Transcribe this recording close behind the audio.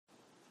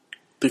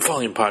The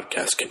following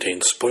podcast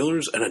contains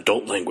spoilers and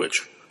adult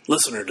language.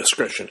 Listener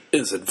discretion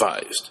is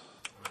advised.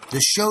 The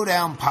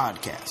Showdown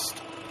Podcast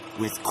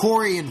with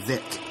Corey and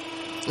Vic.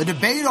 The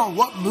debate on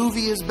what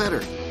movie is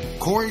better,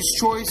 Corey's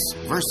choice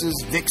versus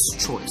Vic's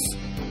choice.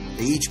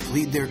 They each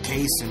plead their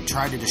case and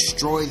try to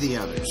destroy the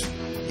others.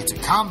 It's a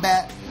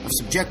combat of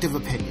subjective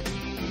opinion.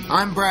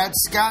 I'm Brad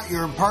Scott,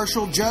 your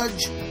impartial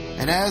judge,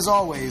 and as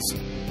always,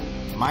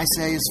 my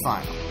say is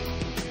final.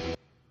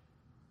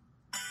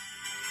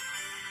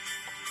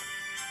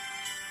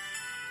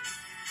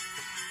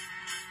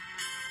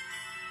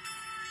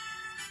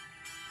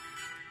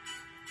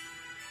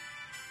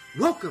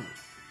 Welcome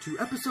to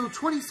episode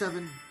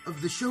 27 of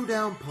the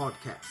Showdown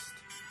Podcast.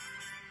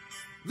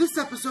 This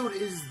episode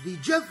is the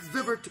Jeff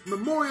Vibbert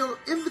Memorial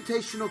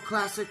Invitational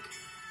Classic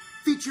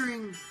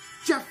featuring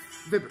Jeff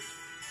Vibbert.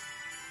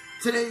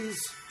 Today's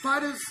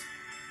fighters,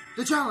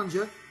 the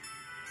challenger,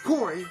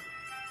 Corey,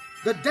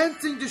 the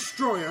Dancing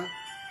Destroyer,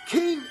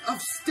 King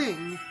of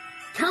Sting,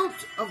 Count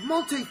of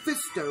Monte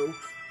Fisto,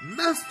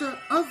 Master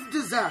of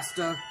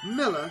Disaster,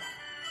 Miller,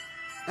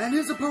 and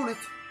his opponent,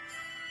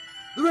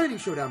 the reigning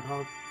Showdown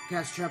Podcast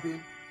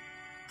champion,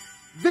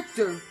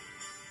 Victor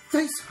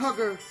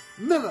Facehugger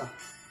Miller.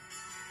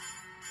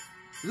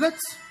 Let's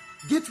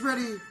get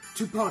ready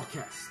to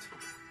podcast.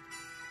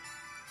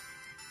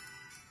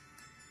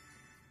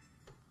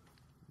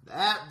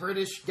 That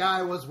British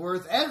guy was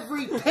worth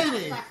every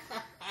penny,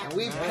 and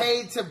we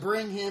paid to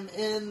bring him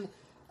in.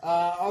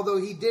 Although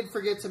he did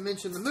forget to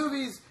mention the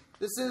movies,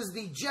 this is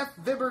the Jeff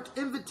Vibbert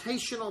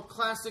Invitational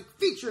Classic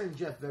featuring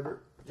Jeff Vibbert.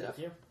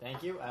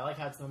 Thank you. I like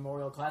how it's a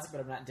memorial classic,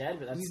 but I'm not dead.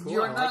 But that's cool.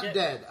 You're I not like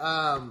dead.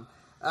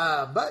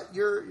 But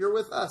you're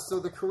with us,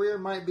 so the career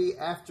might be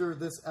after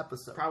this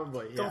episode.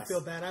 Probably. Yes. Don't feel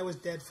bad. I was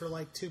dead for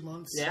like 2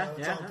 months. Yeah, so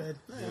it's all good.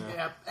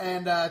 Yeah.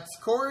 And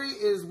Corey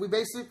is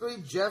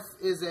Jeff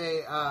is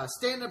a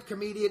stand-up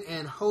comedian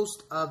and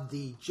host of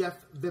the Jeff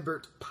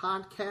Vibbert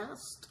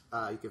podcast.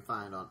 You can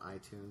find on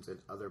iTunes and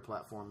other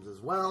platforms as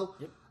well.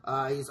 Yep.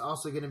 He's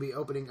also going to be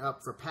opening up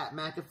for Pat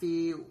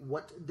McAfee.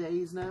 What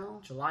days now?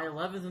 July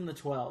 11th and the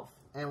 12th.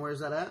 And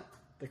where's that at?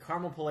 The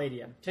Carmel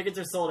Palladium. Tickets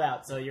are sold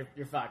out, so you're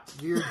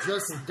fucked. You're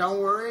just don't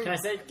worry. Can I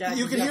say?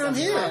 You can hear him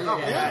here.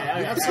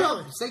 Yeah.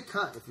 Say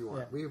cut if you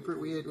want. Yeah.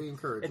 We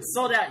encourage It's it.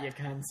 sold out, you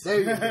cunts. There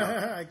you go.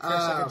 I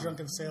crash like a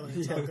drunken sailor.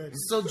 It's all good.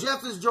 So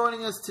Jeff is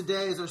joining us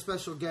today as our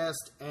special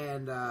guest,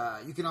 and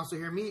you can also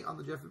hear me on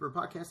the Jeff Vibbert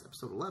podcast,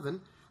 episode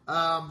 11.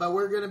 But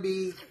we're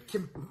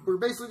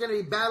basically going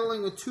to be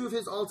battling with two of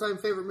his all-time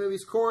favorite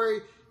movies.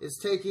 Corey is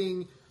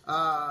taking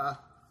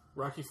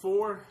Rocky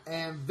IV.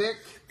 and Vic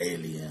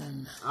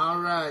Alien.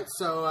 All right,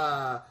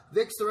 so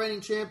Vic's the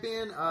reigning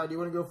champion. Do you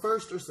want to go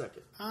first or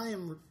second? I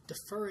am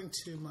deferring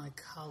to my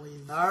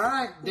colleague. All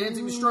right,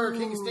 Dancing Destroyer,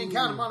 King of Sting,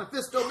 Count of Monte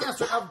Fisto,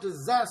 Master of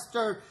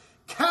Disaster,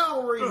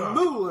 Cowrie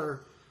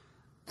Mueller.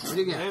 What do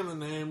you got? And the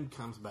name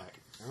comes back.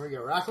 There we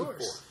go, Rocky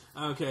IV.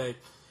 Okay.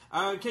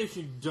 In case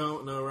you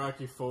don't know,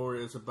 Rocky IV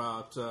is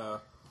about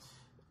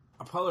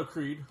Apollo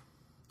Creed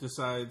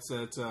decides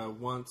that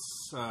once,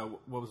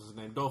 what was his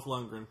name? Dolph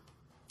Lundgren.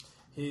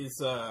 He's,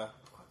 what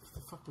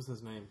the fuck was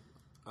his name?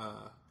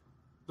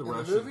 The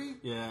Russian. The movie?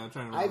 Yeah, I'm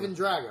trying to remember. Ivan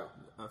Drago.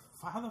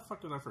 How the fuck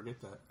did I forget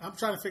that? I'm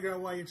trying to figure out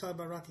why you're talking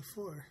about Rocky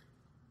IV.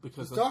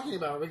 Because He's talking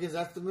about it because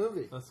that's the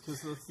movie. That's the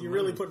You movie.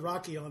 really put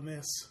Rocky on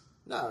this.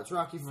 No, it's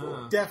Rocky IV.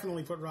 No.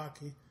 Definitely put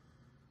Rocky.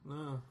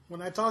 No.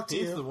 When I talked to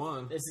He's you, the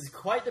one. This is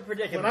quite the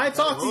predicament. when I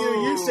talked to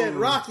you, you said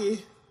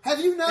Rocky. Have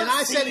you not And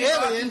I seen said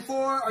Rocky Alien. IV?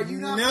 Are you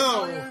not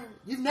No. familiar?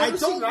 You've I never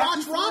don't seen watch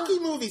IV? Rocky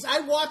movies. I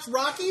watch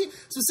Rocky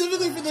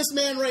specifically for this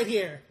man right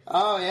here.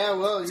 Oh, yeah,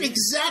 well...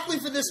 Exactly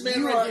for this man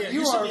You right are- here. you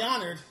You should are- be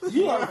honored.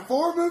 You are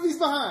 4 movies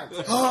behind.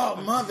 Oh,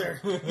 mother!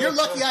 You're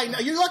lucky.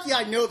 You're lucky.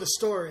 I know the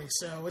story,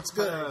 so it's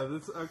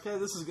good.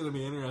 This is going to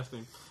be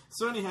interesting.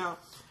 So anyhow,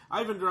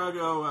 Ivan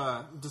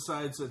Drago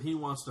decides that he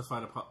wants to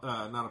fight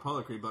not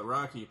Apollo Creed, but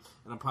Rocky.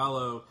 And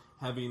Apollo,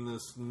 having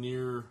this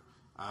near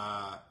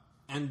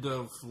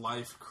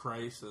end-of-life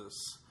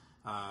crisis,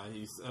 I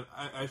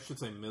should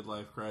say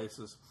midlife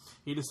crisis,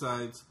 he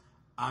decides,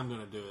 I'm going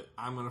to do it.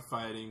 I'm going to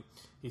fight him.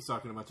 He's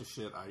talking a bunch of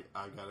shit.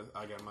 I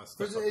got my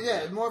stuff.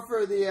 Yeah, more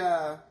for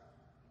the...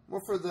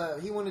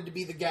 He wanted to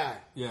be the guy.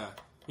 Yeah,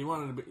 he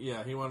wanted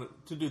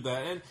to do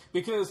that, and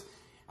because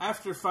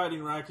after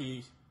fighting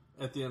Rocky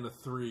at the end of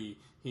 3,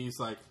 he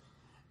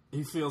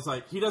feels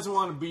like he doesn't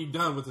want to be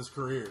done with his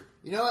career.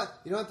 You know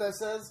what that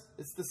says?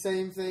 It's the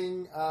same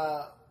thing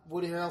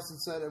Woody Harrelson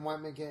said in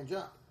White Men Can't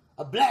Jump.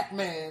 A black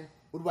man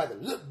would rather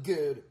look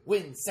good,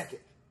 win second.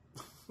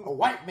 A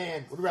white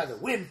man would rather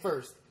win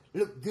first,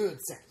 look good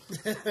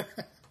second.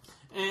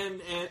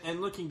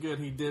 And looking good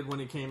he did when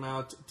he came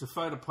out to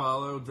fight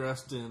Apollo,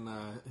 dressed in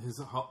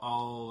his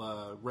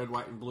all red,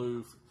 white, and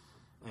blue,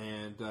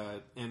 and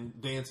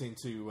dancing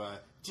to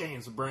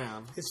James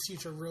Brown. His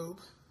future robe.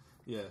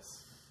 Yes.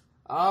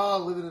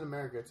 Oh, Living in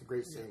America. It's a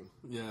great scene.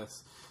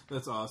 Yes.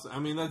 That's awesome. I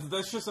mean,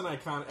 that's just an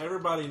icon.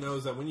 Everybody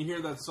knows that. When you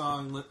hear that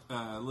song,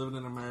 Living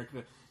in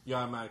America, you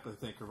automatically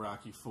think of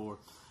Rocky IV.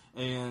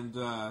 And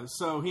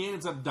so he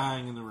ends up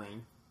dying in the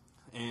ring.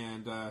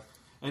 And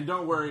And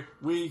don't worry,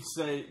 we've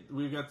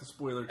got the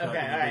spoiler tag. Okay,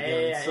 in the all right,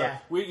 beginning, yeah, so yeah.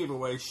 we give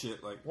away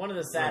shit like One of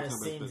the saddest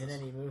nobody's scenes in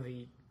business. any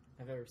movie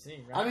I've ever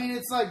seen, right? I mean,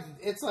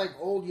 it's like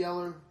Old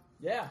Yeller,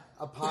 yeah.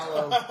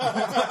 Apollo.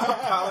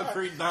 Apollo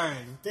Creed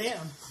dying.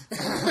 Damn.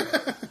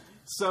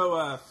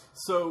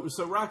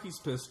 So Rocky's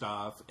pissed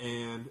off,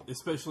 and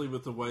especially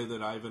with the way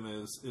that Ivan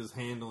is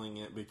handling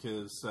it,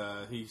 because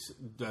he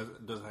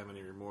doesn't have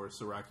any remorse.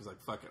 So Rocky's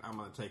like, "Fuck it, I'm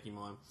going to take him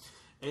on,"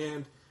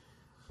 and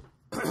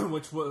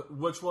which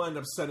will end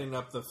up setting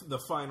up the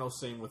final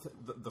scene with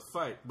the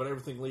fight. But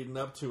everything leading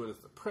up to it is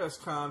the press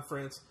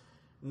conference.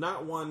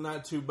 Not one,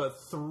 not two, but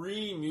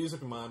 3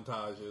 music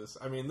montages.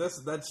 I mean, that's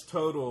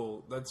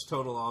total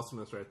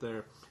awesomeness right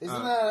there.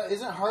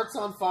 Isn't Hearts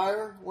on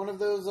Fire one of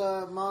those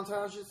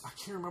montages? I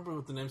can't remember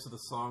what the names of the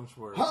songs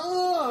were.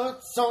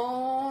 Hearts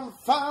on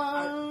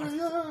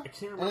Fire. I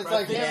can't remember. And it's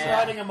like him Yeah.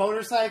 riding a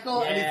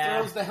motorcycle, and he Yeah.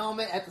 throws the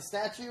helmet at the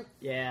statue.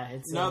 Yeah,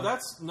 it's...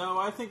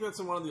 I think that's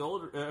in one of the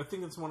older. I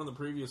think it's one of the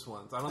previous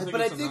ones. I don't think.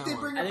 But it's I in think that they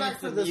one. bring I it think back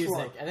it's for the this music.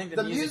 one. I think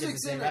the music's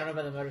music's the same. in I it. don't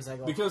know about the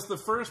motorcycle. Because the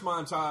first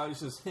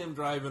montage is him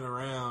driving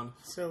around.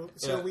 So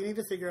Yeah. we need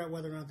to figure out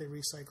whether or not they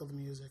recycle the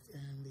music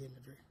and the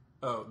imagery.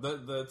 Oh,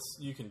 that's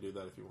you can do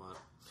that if you want.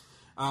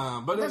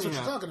 But That's what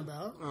anyhow, you're talking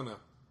about. Oh no.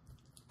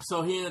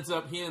 So he ends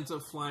up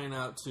flying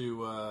out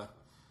to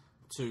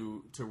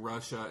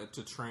Russia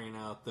to train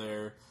out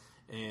there,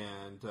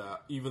 and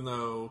even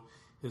though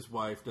his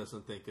wife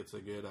doesn't think it's a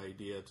good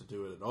idea to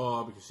do it at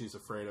all because she's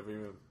afraid of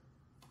him,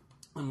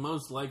 and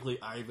most likely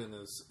Ivan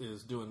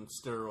is doing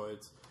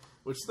steroids,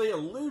 which they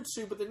allude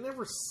to, but they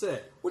never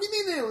say. What do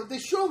you mean they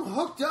show him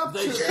hooked up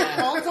They-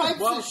 to all types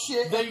of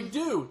shit? They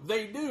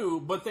do,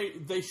 but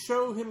they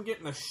show him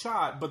getting a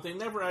shot, but they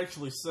never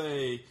actually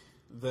say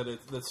that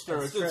that's steroids.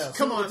 That's true. It's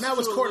Come on, it's that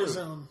was to allude.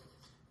 cortisone.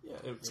 Yeah,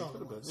 it all could it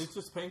have been. was. It's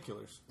just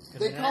painkillers.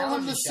 They call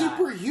him the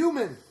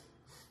superhuman.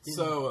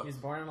 So He's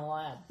born in a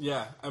lab.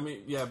 yeah, I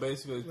mean, yeah,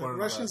 basically, it's part of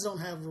Russians don't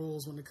have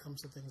rules when it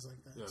comes to things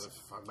like that. Yeah, so.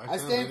 back I then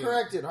stand they did.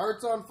 corrected.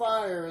 Hearts on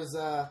Fire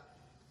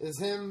is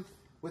him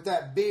with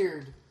that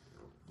beard,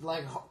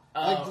 like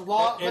the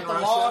log, in with the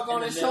Russia, log in on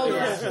the his middle,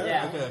 shoulders.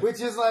 yeah. Okay.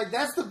 Which is like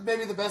that's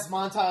maybe the best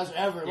montage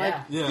ever. Like,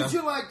 Yeah. Yeah. cause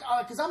you're like,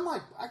 because I'm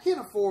like, I can't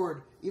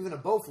afford even a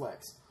Bowflex,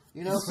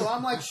 you know. So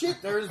I'm like, shit.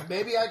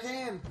 Maybe I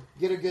can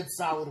get a good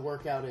solid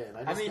workout in.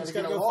 I mean, just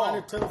Gotta gotta go wall.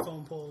 find a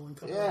telephone pole and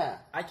come Yeah.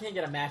 I can't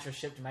get a mattress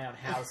shipped to my own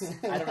house.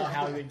 I don't know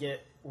how we would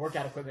get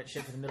workout equipment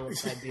shipped to the middle of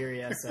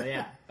Siberia. So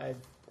yeah,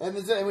 And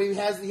he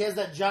has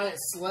that giant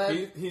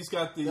sled. He's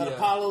got the that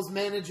Apollo's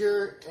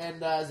manager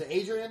and is it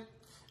Adrian?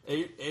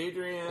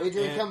 Adrian.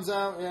 Adrian comes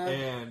out, yeah.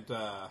 and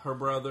her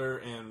brother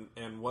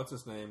and what's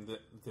his name,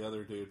 the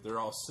other dude. They're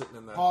all sitting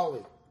in that.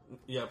 Paulie.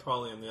 Yeah,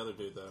 Paulie and the other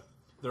dude though.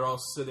 They're all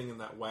sitting in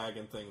that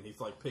wagon thing, and he's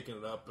like picking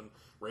it up and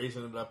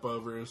raising it up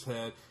over his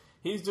head.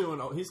 He's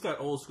got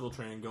old school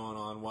training going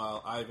on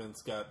while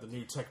Ivan's got the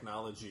new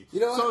technology.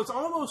 You know so what? it's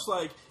almost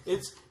like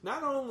it's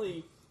not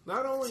only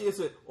is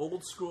it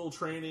old school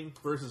training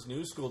versus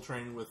new school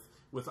training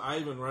with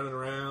Ivan running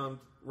around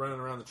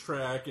the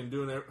track and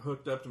doing it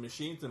hooked up to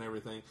machines and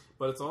everything,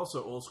 but it's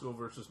also old school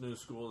versus new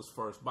school as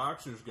far as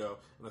boxers go,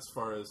 and as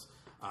far as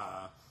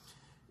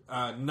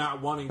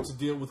not wanting to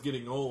deal with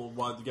getting old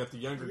while you got the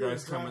younger You're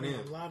guys coming driving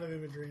in. A lot of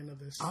imagery into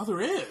this. Oh,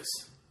 there is.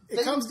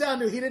 It comes down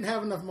to he didn't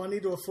have enough money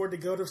to afford to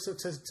go to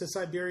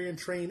Siberia and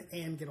train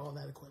and get all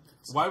that equipment.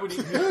 Why would he?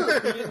 He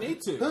didn't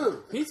need to.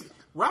 Who?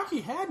 Rocky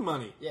had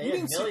money. yeah, You he had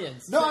didn't see-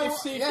 millions. No,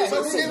 See, yeah,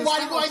 So he then was-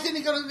 why didn't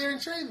he go there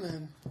and train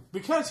then?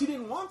 because he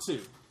didn't want to.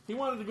 He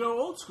wanted to go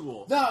old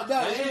school. No,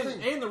 here's the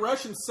thing. and the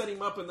Russians set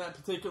him up in that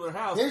particular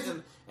house Here's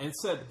and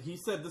said,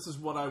 "This is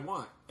what I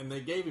want," and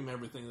they gave him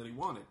everything that he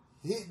wanted.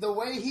 The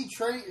way he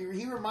trained,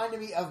 he reminded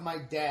me of my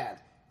dad.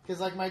 Because,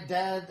 like, my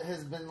dad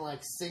has been, like,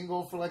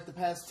 single for, like, the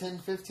past 10,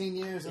 15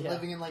 years and Yeah.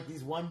 living in, like,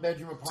 these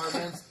one-bedroom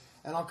apartments.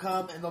 And I'll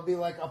come and there'll be,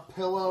 like, a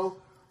pillow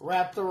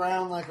wrapped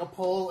around, like, a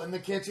pole in the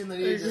kitchen that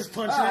He's just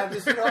punching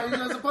it. he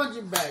does a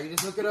punching bag. You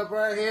just hook it up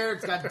right here.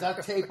 It's got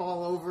duct tape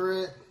all over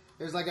it.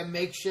 There's, like, a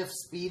makeshift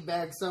speed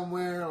bag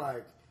somewhere.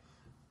 Like,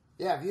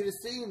 yeah, if you'd have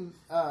seen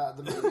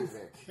the movie,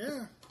 Vic.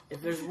 Yeah.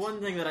 If there's one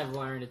thing that I've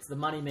learned, it's the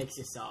money makes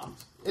you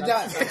soft. It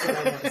does. That's what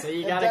I learned. So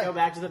you got to does. go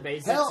back to the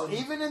basics. Hell, and-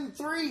 even in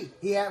 3,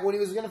 when he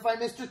was going to fight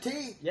Mr.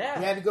 T, Yeah.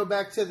 he had to go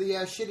back to the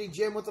shitty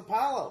gym with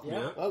Apollo.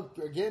 Yeah. Well,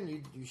 again,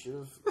 you should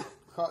have.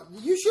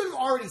 You should have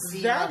already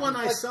seen That Rocky. one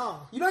I saw.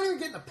 You're not even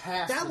getting a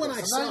pass. That for one this.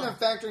 I I'm saw. not even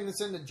factoring this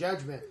into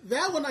judgment.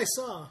 That one I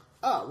saw.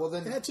 Oh well,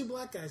 It then. had 2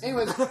 black guys. in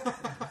Anyways, it.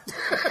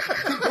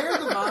 compare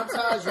the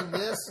montage in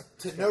this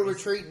to No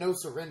Retreat, No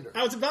Surrender.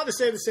 I was about to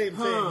say the same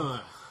thing. Huh.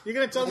 You're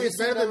gonna tell me it's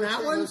better than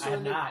that one? I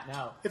have not,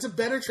 no. It's a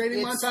better training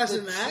It's montage the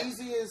than that.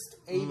 cheesiest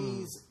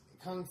 '80s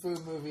kung fu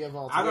movie of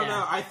all time. I don't Yeah.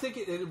 know. I think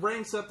it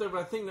ranks up there,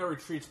 but I think No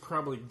Retreat's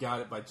probably got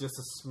it by just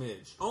a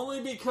smidge. Only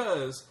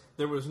because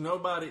there was no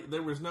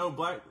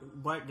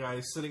black guy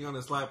sitting on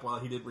his lap while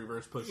he did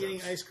reverse push-ups.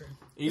 Eating ice cream.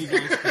 Eating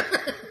ice cream.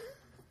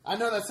 I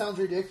know that sounds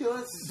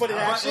ridiculous, But it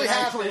actually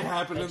happened.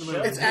 happened in the It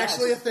movie. It's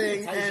actually a thing,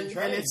 It's how you and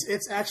train.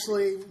 it's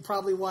actually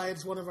probably why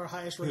it's one of our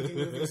highest ranking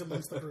movies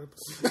amongst the group.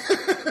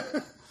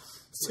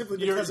 simply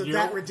because of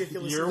that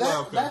ridiculous. You're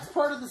welcome. That's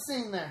part of the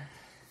scene there.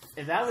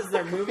 If that was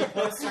their movie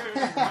poster,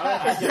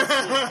 I would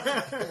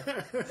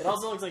have seen it. It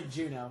also looks like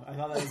Juno. I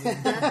thought that was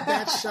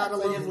that shot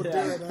alone will do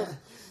it.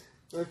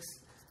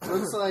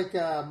 Looks like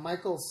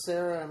Michael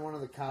Cera and one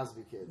of the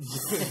Cosby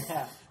kids.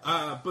 yeah.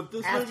 But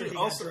this After movie he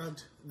also got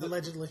drugged,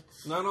 allegedly.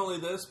 not only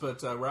this,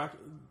 but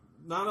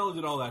not only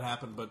did all that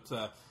happen, but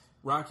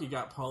Rocky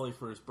got Paulie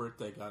for his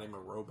birthday, got him a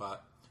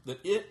robot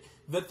that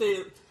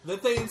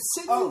they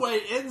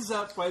insinuate ends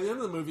up by the end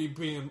of the movie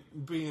being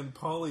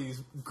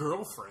Paulie's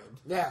girlfriend.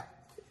 Yeah.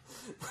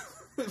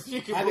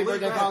 You can Happy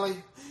believe birthday, that. Polly.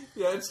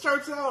 Yeah, it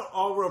starts out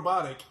all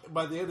robotic.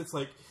 By the end, it's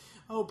like,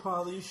 oh,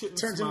 Polly, you shouldn't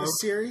Turns smoke. into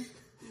Siri.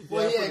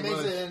 Well, yeah, he pretty makes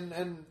much. it,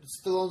 and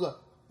Stallone's like,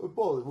 "Hey,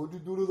 Polly, what'd you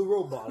do to the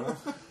robot,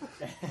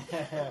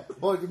 huh?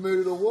 Polly, you made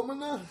it a woman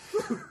now?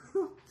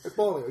 Hey,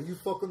 Polly, are you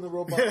fucking the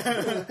robot?"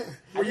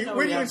 Where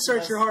do you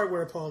insert your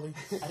hardware, Paulie?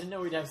 I didn't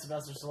know we'd have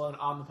Sylvester Stallone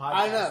on the podcast.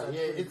 I know. That's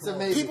Yeah, pretty it's cool.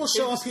 amazing. People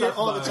show up here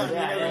all the time.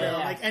 Yeah, you never yeah, know.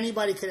 yeah. Like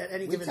anybody could at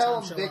any We given tell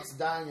time him show Vic's up.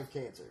 dying of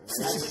cancer.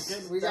 That's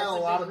a good- We got that's a a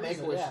lot good of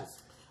reason, make-wishes. yeah.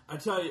 I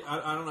tell you,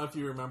 I don't know if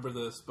you remember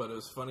this, but it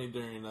was funny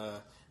during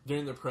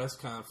the press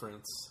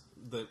conference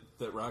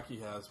that Rocky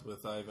has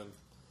with Ivan.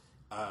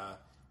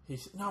 He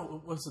said,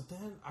 no, was it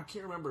then? I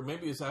can't remember.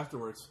 Maybe it was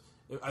afterwards.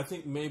 I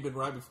think maybe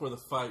right before the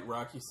fight,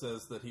 Rocky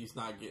says that he's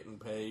not getting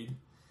paid.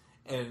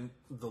 And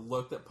the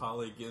look that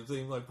Paulie gives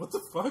him, like, what the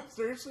fuck?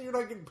 Seriously, you're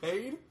not getting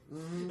paid?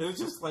 Mm-hmm. And it's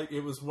just like,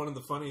 it was one of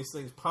the funniest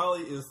things.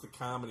 Paulie is the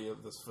comedy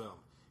of this film.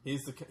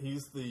 He's the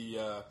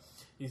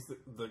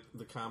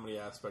comedy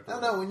aspect. I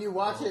of don't know. When you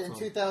watch it in film.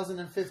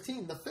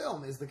 2015, the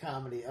film is the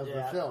comedy of the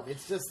Yeah. film.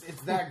 It's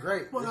that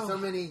great. Well, There's so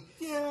many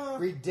yeah.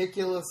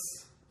 ridiculous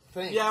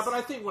things. Yeah, but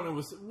I think when it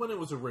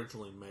was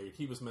originally made,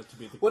 he was meant to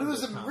be the. when it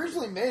was the comedy.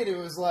 originally made, it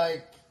was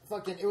like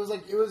fucking. It was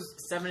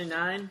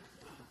 79?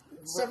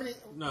 70.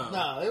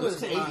 No, it this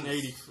was came out in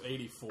 80s.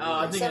 84. Oh,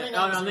 I'm thinking, 79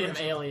 no, was I'm the thinking of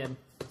original. Alien.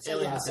 Yeah,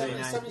 Alien was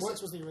 79.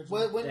 76 was the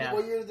original. Yeah.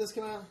 What year did this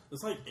come out?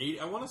 It's like 80.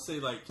 I want to say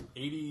like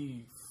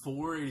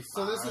 84, 85.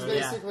 So this is Yeah.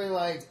 basically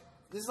like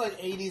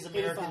 80s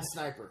American 85.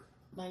 Sniper,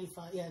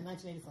 95. Yeah,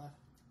 1985.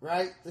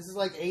 right? This is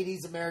like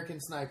 80s American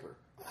Sniper.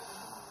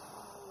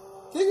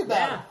 Think about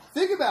Yeah. it.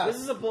 Think about it.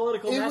 This is a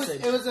political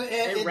message.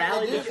 It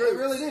rallied the it troops.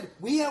 really did.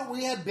 We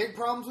had big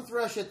problems with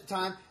Russia at the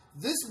time.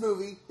 This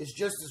movie is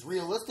just as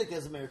realistic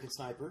as American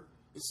Sniper.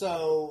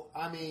 So,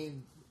 I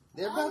mean,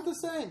 they're about the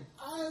same.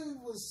 I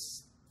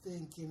was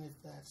thinking if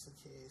that's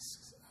the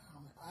case.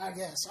 I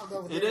guess I'll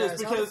go with It you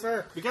is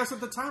guys. because at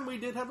the time we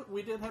did have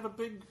a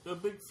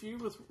big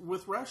feud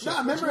with Russia. No, I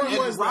remember and it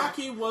was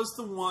Rocky was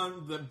the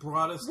one that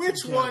brought us.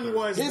 Which together. one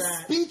was His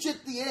that? speech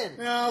at the end.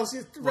 No, see,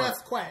 What?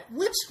 quiet.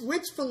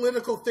 Which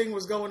political thing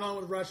was going on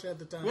with Russia at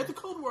the time? We had the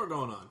Cold War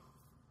going on.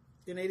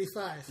 In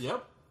 85.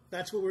 Yep.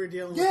 That's what we were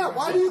dealing with. Yeah, Russia.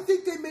 why do you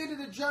think they made it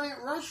a giant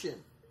Russian?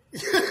 The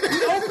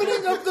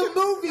opening of the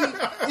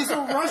movie is a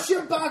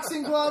Russian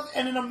boxing glove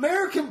and an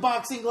American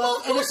boxing glove,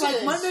 Of and course it's like it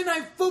is. Monday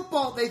Night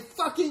Football. They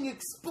fucking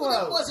explode.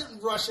 Well, it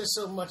wasn't Russia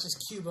so much as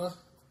Cuba.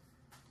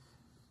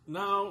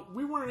 No,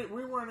 we weren't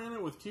in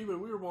it with Cuba.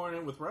 We were more in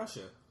it with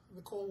Russia.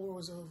 The Cold War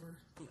was over.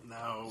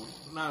 No,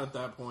 not at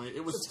that point.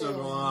 It was The still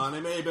tail going on.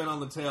 It may have been on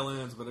the tail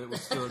ends, but it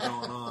was still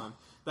going on.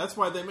 That's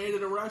why they made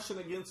it a Russian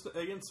against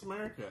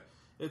America.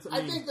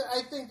 I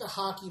think the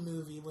hockey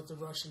movie with the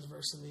Russians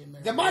versus the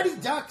Americans. The Mighty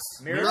Ducks.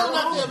 Miracle? No,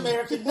 not the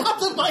American, not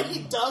the Mighty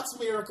Ducks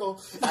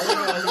Miracle. I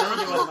didn't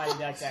know it was Mighty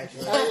Ducks,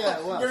 actually. Oh, yeah,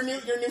 well. Your new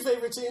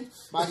favorite team?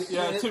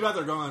 yeah, too bad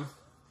they're gone.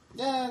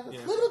 Yeah. Yeah.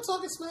 Let him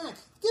talk his smack.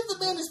 Give the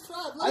man his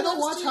pride. Let I him don't have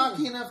watch his team.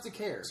 hockey enough to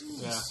care.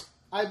 Yeah.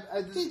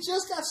 He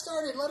just got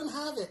started. Let him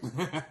have it.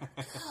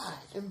 God.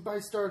 And by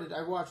started,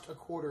 I watched a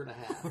quarter and a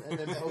half, and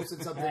then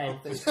posted something Hey. on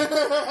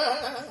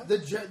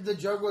Facebook. The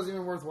joke wasn't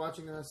even worth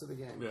watching the rest of the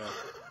game. Yeah.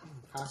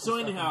 Hockey's So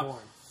fucking anyhow,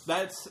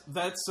 boring.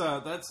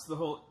 that's the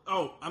whole.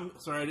 Oh, I'm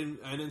sorry,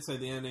 I didn't say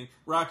the ending.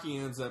 Rocky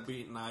ends up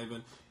beating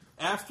Ivan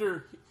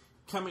after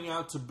coming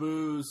out to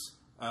booze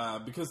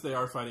because they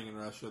are fighting in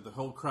Russia. The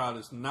whole crowd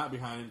is not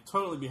behind him,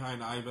 totally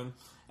behind Ivan.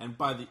 And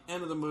by the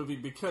end of the movie,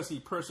 because he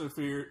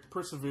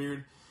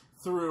persevered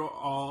through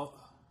all,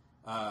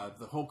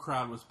 the whole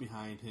crowd was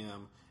behind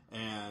him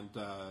and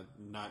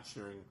not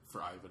cheering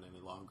for Ivan any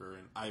longer.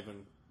 And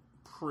Ivan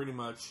pretty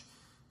much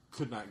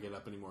could not get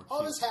up anymore. All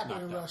He this was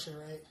happened in knocked out. Russia,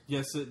 right?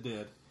 Yes, it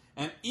did.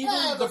 And even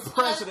the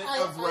president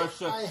of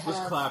Russia was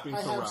clapping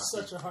I for have Rocky.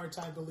 such a hard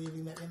time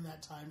believing that in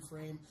that time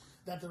frame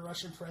that the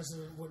Russian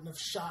president wouldn't have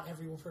shot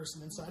every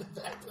person inside of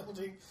that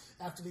building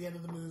after the end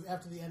of the movie,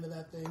 after the end of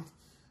that thing.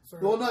 For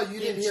Well, no, you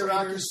didn't hear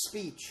traitors. Rocky's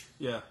speech.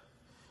 Yeah.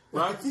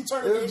 Rocky, If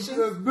Interrogation.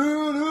 me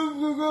and him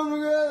can come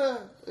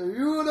together, if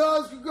you and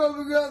us can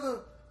come together,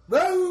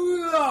 maybe we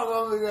can all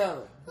come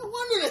together. No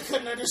wonder they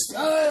couldn't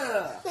understand.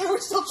 Yeah. They were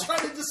still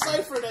trying to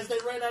decipher it as they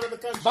ran out of the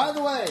country. By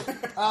the way,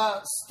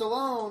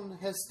 Stallone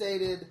has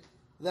stated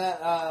that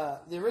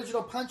the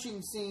original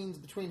punching scenes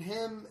between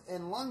him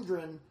and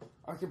Lundgren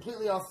are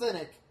completely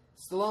authentic.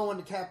 Stallone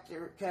wanted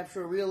to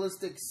capture a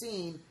realistic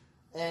scene,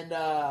 and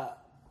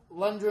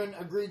Lundgren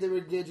agreed they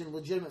would engage in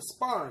legitimate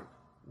sparring.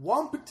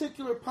 One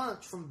particular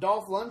punch from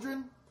Dolph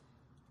Lundgren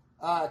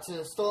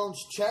to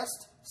Stallone's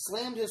chest,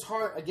 slammed his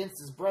heart against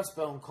his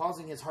breastbone,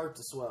 causing his heart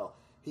to swell.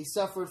 He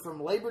suffered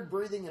from labored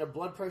breathing and a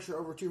blood pressure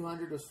over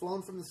 200, was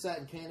flown from the set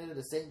in Canada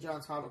to St.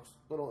 John's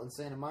Hospital in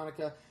Santa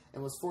Monica,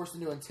 and was forced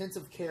into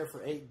intensive care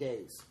for 8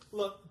 days.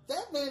 Look,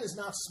 that man is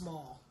not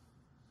small.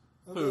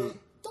 Okay? Who?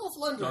 Dolph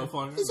Lundgren. Dolph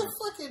Lundgren, He's a yeah.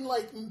 fucking,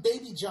 like,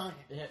 baby giant.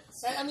 Yes.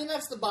 I mean,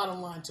 that's the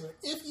bottom line to it.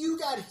 If you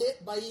got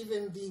hit by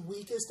even the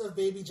weakest of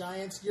baby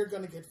giants, you're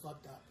going to get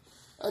fucked up.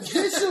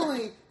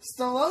 Additionally,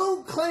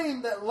 Stallone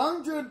claimed that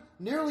Lundgren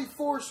nearly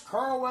forced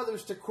Carl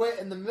Weathers to quit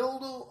in the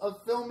middle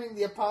of filming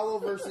the Apollo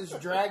vs.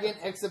 Dragon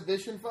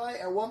exhibition fight.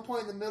 At one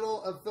point in the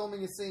middle of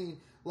filming a scene,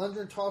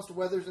 Lundgren tossed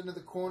Weathers into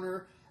the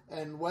corner,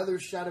 and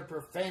Weathers shouted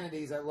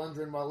profanities at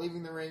Lundgren while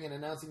leaving the ring and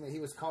announcing that he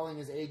was calling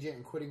his agent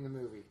and quitting the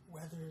movie.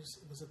 Weathers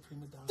was a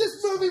prima donna. This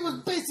movie was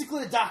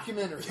basically a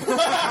documentary.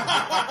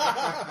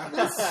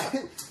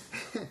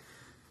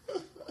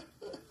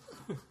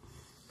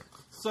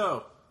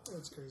 So,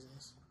 That's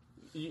craziness.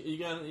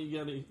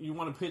 you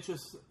want to pitch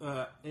us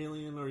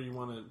Alien, or you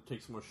want to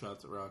take some more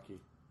shots at Rocky?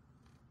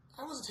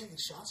 I wasn't taking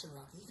shots at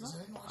Rocky because I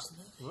didn't watch the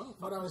movie. Well,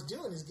 what I was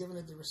doing is giving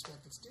it the respect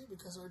it's due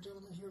because our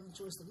gentleman here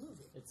enjoys the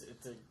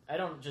movie. I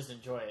don't just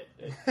enjoy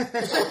it.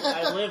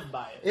 I live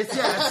by it. It's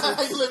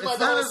live by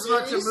the not whole as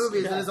much a series?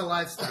 movie as it is a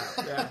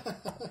lifestyle. Yeah.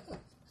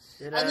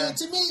 I mean,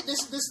 to me, this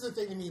is the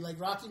thing to me. Like,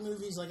 Rocky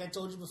movies, like I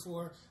told you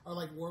before, are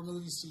like war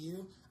movies to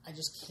you. I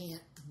just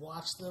can't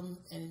watch them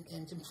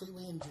and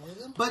completely enjoy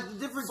them. But the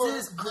difference For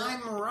is, the-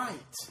 I'm right.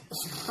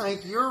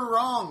 Like, you're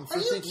wrong for Are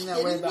you thinking that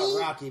way kidding about me?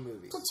 Rocky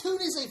movies.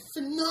 Platoon is a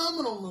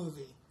phenomenal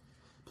movie.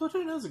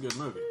 Platoon is a good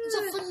movie. It's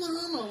a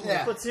phenomenal movie.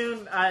 Yeah.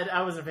 Platoon,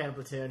 I wasn't a fan of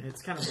Platoon.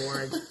 It's kind of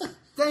boring.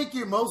 Thank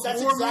you. Most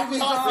That's war exactly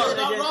movies how I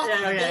feel are. about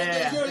Rocky.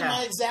 Yeah. You're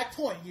my exact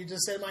point. You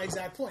just said my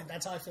exact point.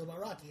 That's how I feel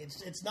about Rocky.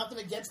 It's nothing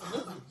against the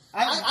movie.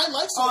 I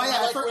like some. Oh yeah,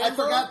 I, like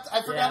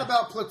I forgot Yeah.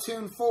 about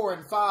Platoon 4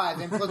 and 5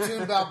 and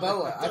Platoon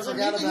Balboa. I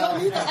forgot You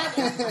don't need to about.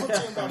 have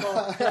Platoon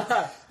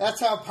Balboa. That's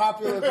how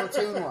popular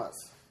Platoon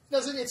was.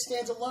 It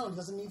stands alone. It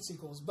doesn't need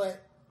sequels.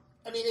 But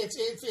I mean, it's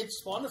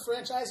spawned a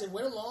franchise. It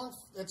went along.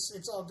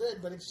 It's all good.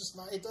 But it's just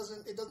not. It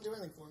doesn't do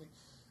anything for me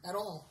at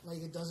all. Like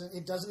it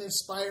doesn't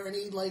inspire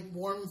any like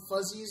warm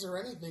fuzzies or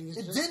anything. It's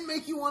It just, didn't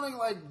make you want to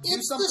like do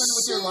It's something the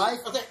with your same- life.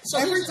 Okay, so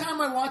every here's- time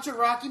I watch a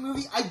Rocky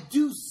movie, I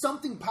do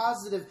something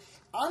positive.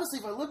 Honestly,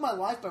 if I lived my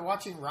life by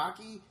watching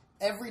Rocky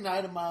every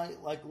night of my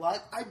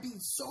life, I'd be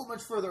so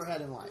much further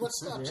ahead in life. What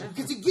stopped you?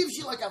 Because it gives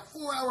you like a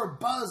 4-hour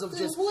buzz of Then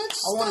just what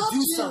I want stopped to do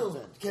you?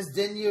 something. Because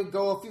then you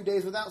go a few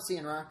days without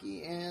seeing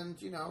Rocky, and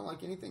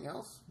like anything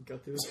else, Go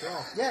through the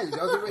withdrawal. yeah, you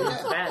go through it.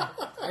 It's Yeah.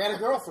 bad. I got a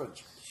girlfriend.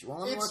 She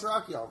won't let me It's- watch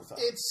Rocky all the time.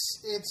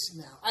 It's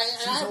no. I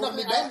holding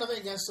me have back. nothing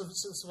against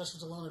Sylvester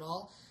Stallone at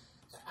all.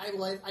 I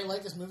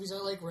like his movies. I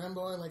like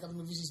Rambo. I like other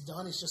movies he's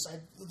done. It's just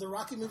the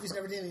Rocky movies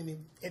never did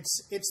anything.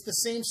 It's the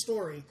same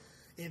story.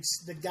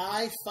 It's the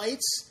guy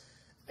fights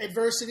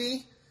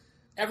adversity.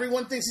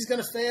 Everyone thinks he's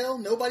going to fail.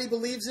 Nobody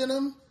believes in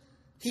him.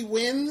 He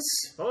wins,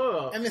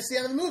 Oh, and that's the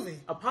end of the movie.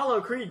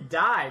 Apollo Creed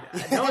died.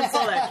 No one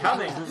saw that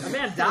coming. A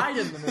man died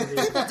in the movie.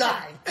 People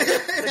die.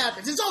 It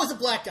happens. It's always a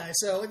black guy,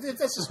 so that's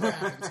just what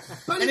happens.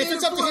 But And he if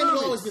it's made up to him, it'll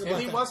movies. always be the And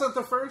black he guy. wasn't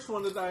the first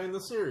one to die in the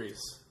series.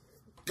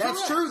 That's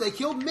Correct. true. They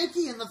killed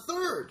Mickey in the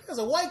third. As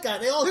a white guy,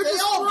 they all They're just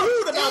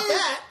brood about and-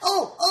 that.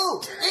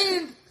 Oh,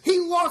 and he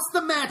lost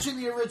the match in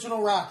the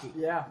original Rocky.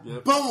 Yeah.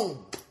 Yep.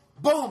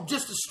 Boom,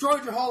 just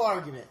destroyed your whole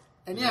argument.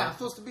 And yeah, I'm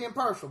supposed to be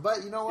impartial,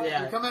 but you know what?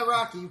 Yeah. You come at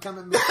Rocky, you come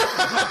at me.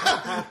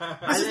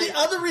 This is the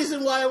other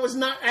reason why I was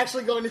not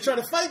actually going to try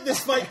to fight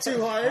this fight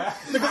too hard,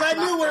 because I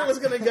knew where it was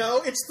going to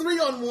go. It's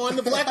 3-on-1.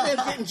 The black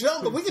man's getting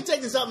jumped, but we can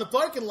take this out in the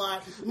parking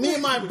lot. Me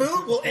and my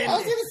boot will end I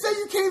was it. going to say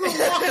you can't even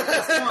walk at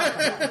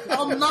this point.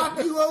 I'll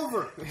knock you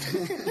over.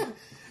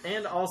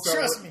 And also,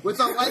 Trust me. With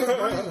a light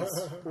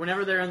breeze.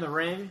 whenever they're in the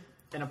ring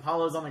and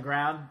Apollo's on the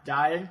ground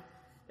dying,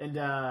 and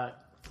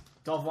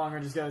Dolph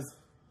Lundgren just goes,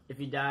 "If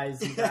he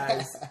dies, he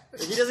dies."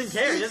 Like, he doesn't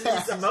care.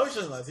 He's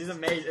emotionless. He's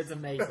amazing. It's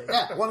amazing.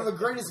 Yeah, one of the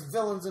greatest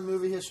villains in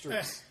movie history.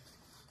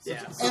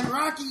 Yeah. And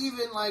Rocky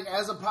even,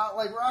 as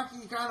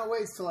Rocky kind of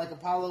waits till,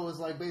 Apollo is,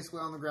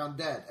 basically on the ground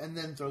dead, and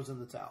then throws in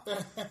the towel.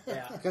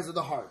 Yeah. Because of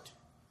the heart.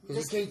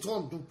 Because he can't tell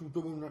him,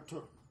 don't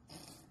turn.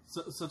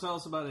 So tell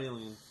us about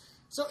Alien.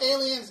 So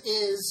Aliens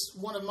is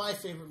one of my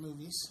favorite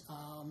movies.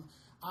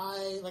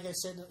 Like I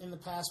said in the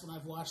past, when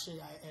I've watched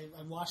it,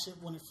 I watched it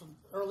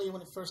earlier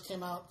when it first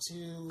came out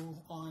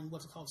on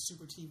what's it called,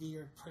 Super TV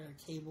or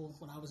cable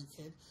when I was a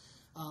kid,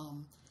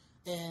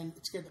 and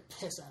it scared the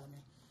piss out of me.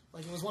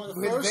 Like it was one of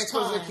the When first Vic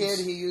times. was a kid,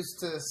 he used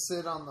to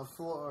sit on the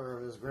floor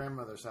of his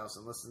grandmother's house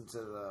and listen to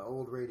the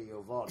old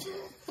radio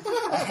vaudeville.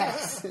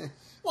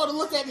 Well, to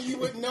look at me, you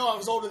wouldn't know I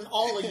was older than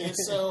all of you.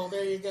 So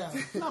there you go.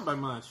 Not by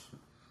much.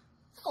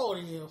 How old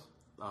are you?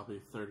 I'll be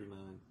 39.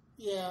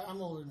 Yeah,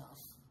 I'm old enough.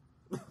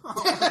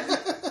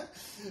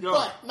 Go on.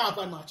 But not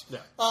by much. Yeah.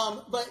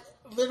 But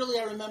literally,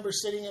 I remember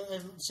sitting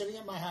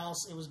at my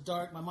house. It was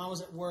dark. My mom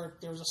was at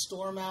work. There was a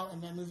storm out,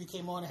 and that movie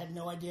came on. I had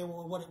no idea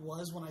what it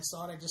was when I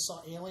saw it. I just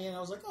saw Alien. I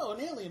was like, "Oh,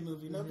 an Alien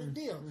movie, no big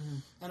deal."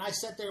 And I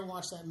sat there and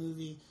watched that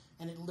movie,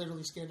 and it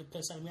literally scared the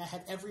piss out of me. I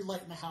had every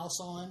light in the house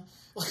on,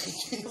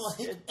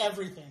 like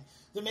everything,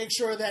 to make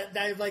sure that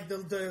like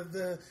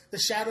the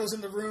shadows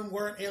in the room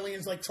weren't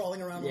aliens like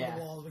crawling around on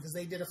the walls, because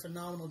they did a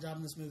phenomenal job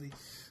in this movie.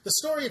 The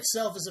story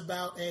itself is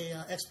about a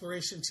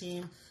exploration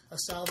team, a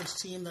salvage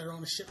team that are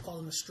on a ship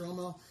called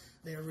Nostromo.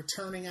 They are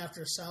returning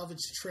after a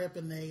salvage trip,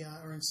 and they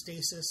are in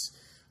stasis.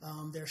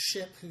 Their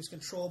ship, who's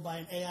controlled by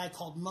an AI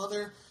called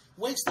Mother,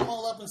 wakes them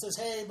all up and says,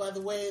 hey, by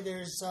the way,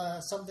 there's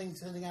something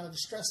sending out a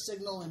distress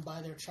signal, and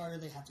by their charter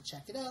they have to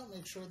check it out,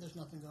 make sure there's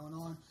nothing going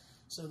on.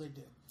 So they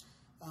do.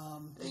 I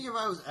think if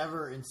I was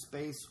ever in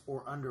space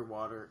or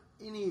underwater,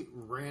 any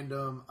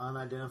random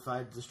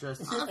unidentified distress,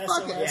 fuck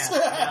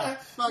it.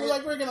 We're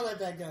like, we're gonna let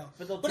that go.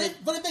 But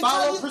if they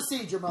follow tell you,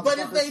 procedure, motherfuckers. but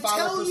if they follow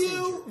tell procedure.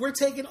 you we're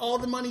taking all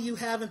the money you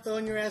have and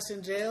throwing your ass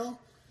in jail,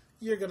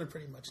 you're gonna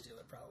pretty much do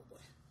it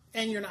probably,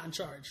 and you're not in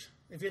charge.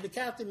 If you're the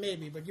captain,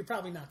 maybe, but you're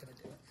probably not gonna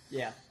do it.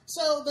 Yeah.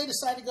 So they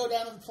decide to go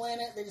down to the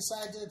planet. They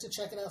decide to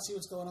check it out, see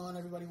what's going on.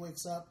 Everybody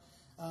wakes up.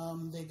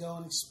 They go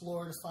and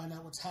explore to find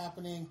out what's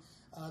happening.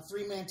 A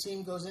 3-man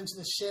team goes into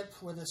the ship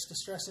where this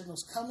distress signal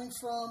is coming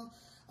from.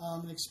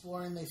 And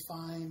exploring, they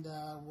find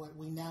what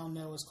we now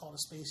know is called a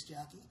space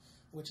jockey,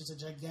 which is a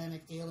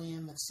gigantic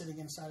alien that's sitting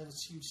inside of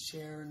this huge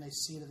chair, and they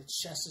see that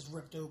its chest is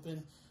ripped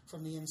open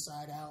from the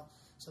inside out.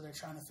 So they're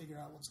trying to figure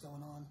out what's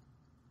going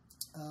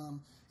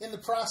on. In the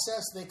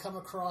process, they come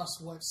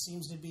across what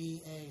seems to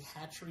be a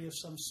hatchery of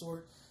some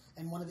sort,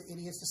 and one of the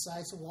idiots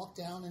decides to walk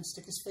down and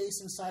stick his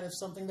face inside of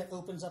something that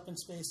opens up in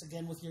space.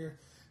 Again, with your...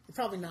 You're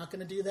probably not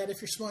going to do that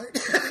if you're smart.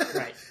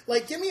 Right.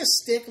 Like, give me a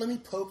stick, let me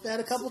poke that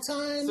a couple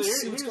times,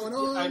 see what's going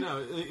on. I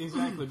know,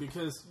 exactly,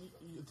 because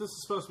this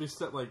is supposed to be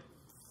set, like,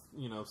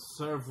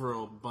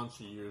 several bunch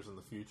of years in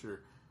the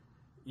future.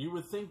 You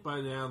would think by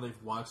now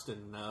they've watched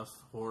enough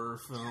horror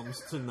films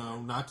to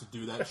know not to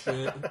do that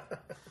shit.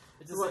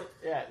 It's just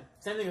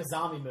same thing with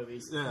zombie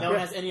movies. Yeah. No one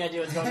has any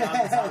idea what's going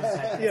on in zombie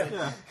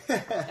techniques.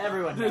 Yeah.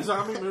 Everyone Do knows.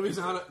 zombie movies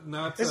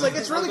not It's like,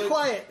 it's really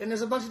quiet, and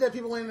there's a bunch of dead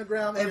people laying on the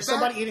ground, and there's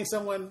somebody eating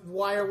someone.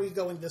 Why are we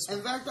going this way?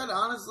 In fact, I'd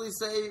honestly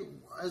say,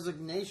 as a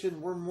nation,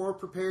 we're more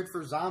prepared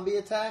for zombie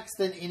attacks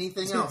than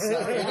anything else.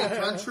 Any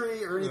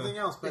country or anything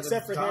else. But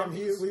Except for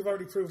zombies. him, we've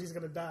already proved he's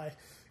going to die.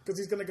 Because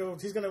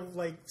he's gonna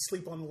like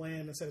sleep on the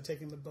land instead of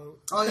taking the boat.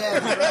 Oh,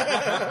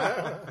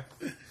 yeah.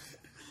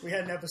 We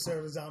had an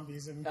episode of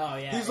zombies, and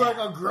He's like,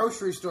 a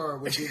grocery store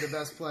would be the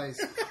best place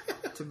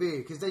to be,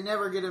 because they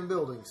never get in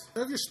buildings.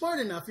 if you're smart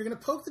enough, you're going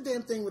to poke the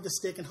damn thing with a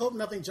stick and hope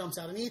nothing jumps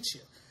out and eats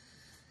you.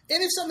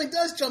 And if something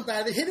does jump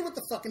out of it, hit it with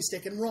the fucking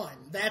stick and run.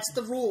 That's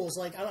the rules.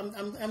 Like,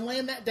 I'm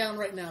laying that down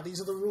right now.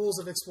 These are the rules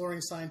of exploring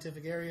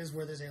scientific areas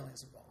where there's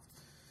aliens involved.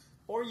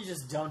 Or you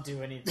just don't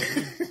do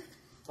anything.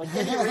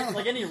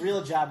 Like any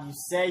real job, you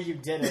say you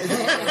did it.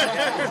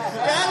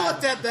 I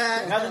looked at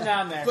that. Nothing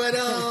down there. But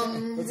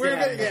we're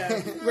good.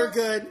 Yeah, we're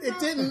good. It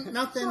didn't.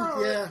 Nothing.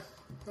 Yeah.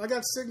 I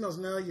got signals.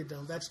 No, you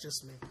don't. That's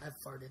just me. I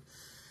farted.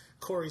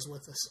 Corey's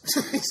with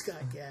us. He's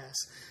got gas.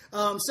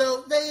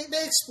 So they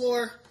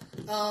explore.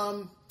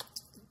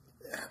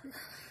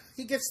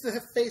 He gets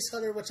the face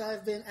hugger, which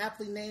I've been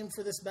aptly named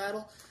for this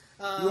battle.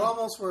 You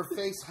almost were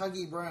face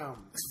huggy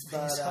Brown.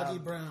 Face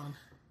huggy Brown.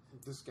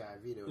 This guy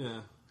vetoed.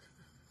 Yeah.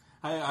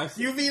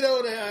 You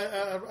vetoed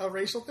a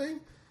racial thing?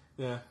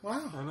 Yeah.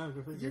 Wow. I know.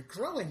 Good for you. You're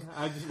growing.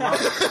 I just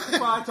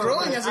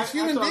Growing as a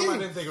human being. I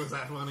didn't think it was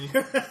that funny.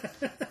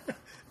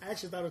 I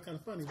actually thought it was kind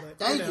of funny, but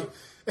Thank you.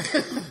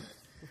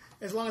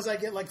 As long as I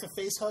get like the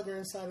face hugger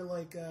inside of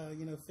like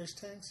fish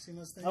tanks, you know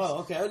those things. Oh,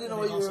 okay. I didn't know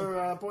what you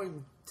were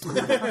pointing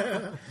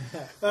to.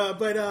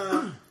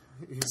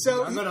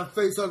 So I'm gonna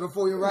face hugger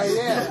for you right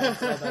here.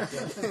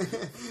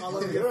 all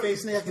over your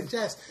face, neck, and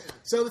chest.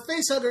 So the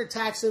face hugger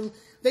attacks him.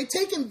 They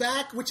take him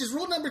back, which is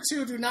rule number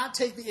 2, do not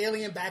take the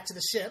alien back to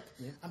the ship.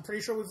 Yeah. I'm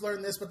pretty sure we've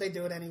learned this, but they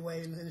do it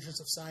anyway in the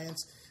interest of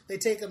science. They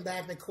take him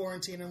back, they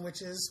quarantine him,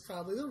 which is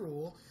probably the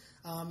rule,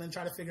 and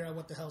try to figure out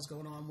what the hell's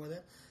going on with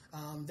it.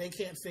 They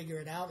can't figure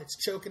it out. It's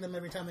choking them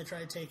every time they try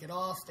to take it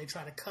off. They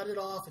try to cut it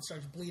off. It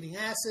starts bleeding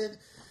acid.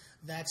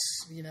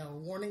 That's,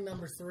 warning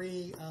number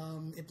 3.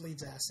 It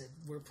bleeds acid.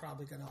 We're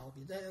probably going to all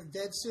be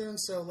dead soon.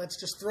 So let's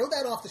just throw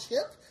that off the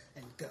ship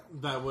and go.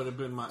 That would have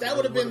been my. That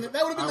would have been the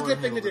good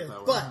thing to do.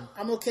 But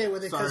I'm okay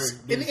with it because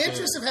Sorry, in the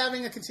interest of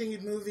having a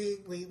continued movie,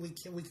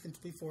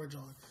 we forge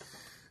on.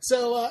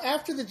 So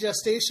after the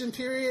gestation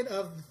period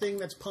of the thing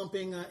that's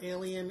pumping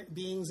alien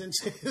beings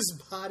into his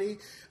body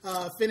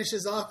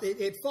finishes off,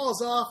 it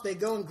falls off. They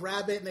go and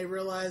grab it, and they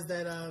realize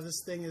that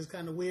this thing is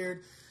kind of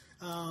weird.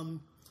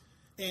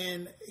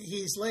 And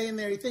he's laying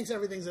there. He thinks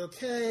everything's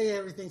okay.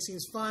 Everything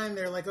seems fine.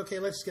 They're like, okay,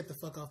 let's just get the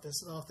fuck off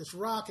this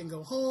rock and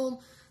go home.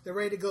 They're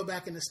ready to go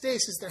back into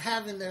stasis. They're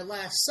having their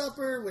last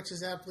supper, which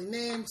is aptly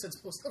named since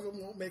most of them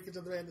won't make it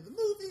to the end of the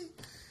movie.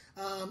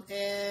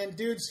 And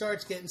dude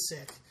starts getting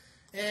sick.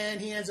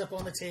 And he ends up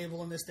on the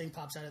table, and this thing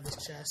pops out of his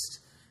chest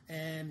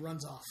and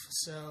runs off.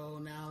 So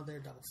now they're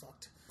double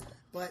fucked.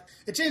 But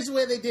it changed the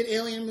way they did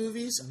alien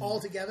movies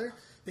altogether,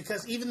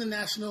 because even the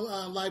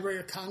National Library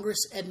of Congress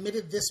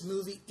admitted this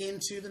movie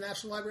into the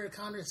National Library of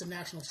Congress. It's a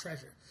national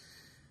treasure.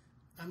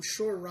 I'm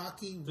sure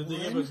Rocky Did they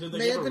One give a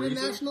may have been a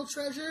reason? national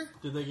treasure.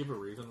 Did they give a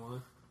reason why?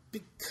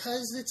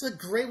 Because it's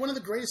one of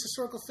the greatest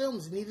historical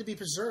films. It needed to be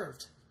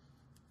preserved,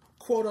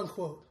 quote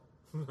unquote.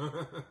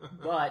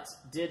 But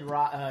did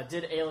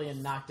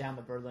Alien knock down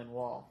the Berlin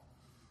Wall?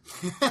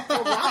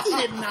 Well, Rocky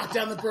didn't knock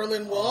down the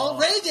Berlin Wall.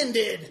 Reagan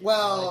did.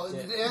 Well,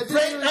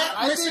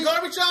 Mr.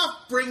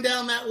 Gorbachev, bring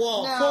down that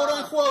wall, quote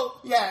unquote.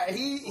 Yeah,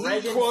 he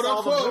Reagan quote saw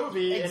unquote the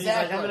movie,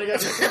 exactly. and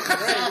he's like, I'm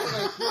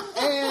gonna go.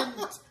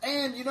 Exactly.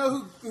 and you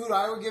know who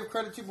I would give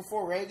credit to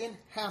before Reagan?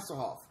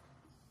 Hasselhoff.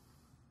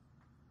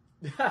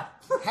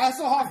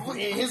 Hasselhoff,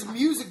 his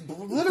music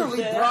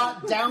literally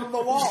brought down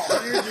the wall.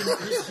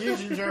 He's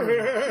huge in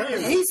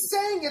Germany. He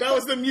sang it. That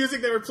was the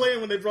music they were playing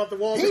when they brought the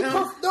wall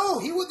down.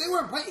 They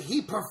weren't playing.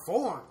 He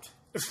performed.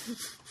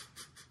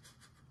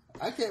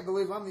 I can't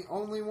believe I'm the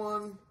only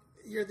one.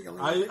 You're the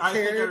only one. I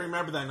think I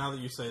remember that now that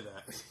you say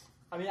that.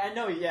 I mean, I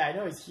know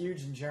he's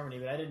huge in Germany,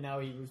 but I didn't know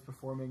he was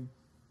performing.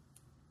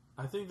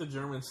 I think the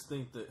Germans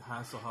think that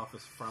Hasselhoff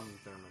is from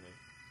Germany.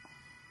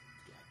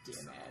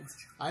 Damn ads.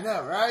 I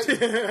know, right?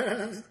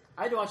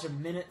 I had to watch a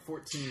minute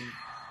 14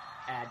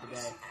 ad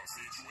today.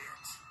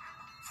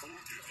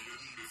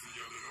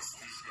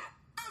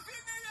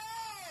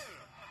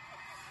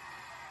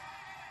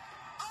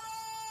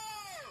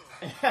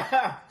 We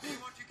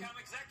want to come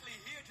exactly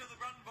here to the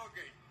Brandenburg.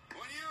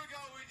 1 year ago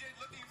we did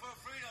Looking for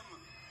Freedom,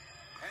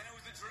 and it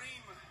was a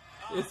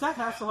dream. Is that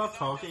Hasselhoff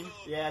talking?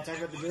 Yeah, talk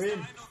about the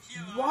dream.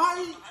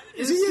 Why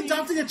Is he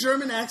adopting a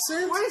German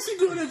accent? Why is he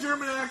doing a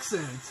German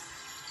accent?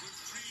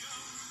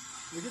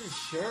 Look at his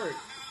shirt.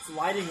 It's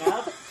lighting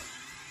up.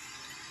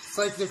 It's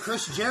like the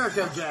Chris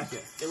Jericho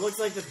jacket. It looks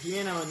like the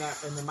piano in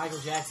the Michael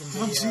Jackson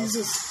video. Oh,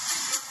 Jesus.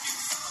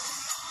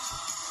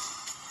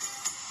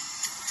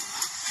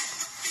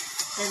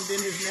 And then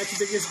his next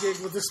biggest gig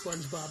was the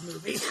SpongeBob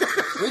movie.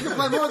 We can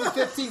play more than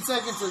 15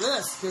 seconds of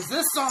this, because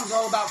this song's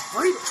all about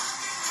freedom.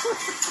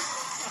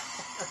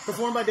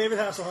 Performed by David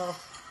Hasselhoff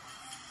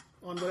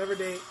on whatever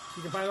date.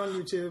 You can find it on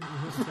YouTube.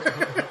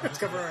 Let's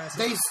cover our asses.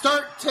 They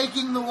start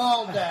taking the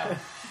wall down.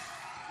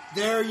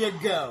 There you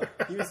go.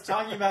 He was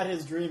talking about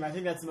his dream. I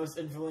think that's the most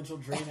influential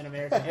dream in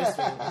American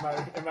history.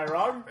 Am I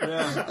wrong?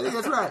 Yeah. I think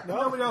that's right.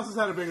 Nobody else has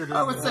had a bigger dream.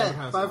 I would than say,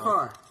 Hasselhoff. by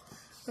far.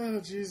 Oh,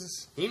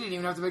 Jesus. He didn't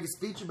even have to make a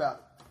speech about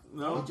it.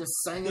 No. He just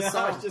sang a Yeah,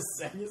 song. I just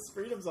sang his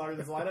freedom song in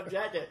his light-up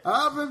jacket.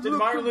 I've been Did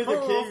Martin looking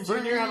Luther King for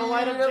Jr. have a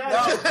light-up freedom.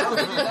 jacket? No,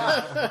 he did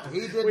not. He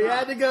did We not.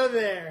 had to go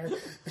there.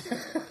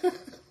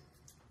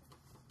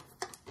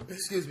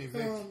 Excuse me,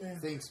 Vic Oh, man.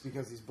 thinks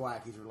because he's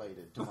black he's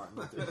related to Martin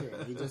Luther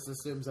King. He just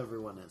assumes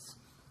everyone is.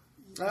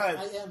 All right,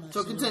 I am actually,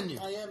 so continue.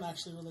 I am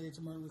actually related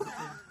to Martin Luther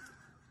King.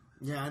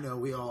 Yeah, I know,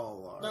 we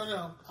all are.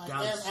 No. I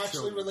God's am actually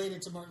children.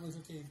 related to Martin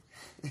Luther King.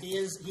 He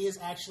is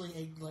actually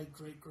a great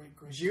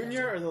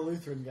Junior or the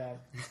Lutheran guy?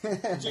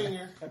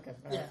 Junior. Okay.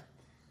 all Yeah. right.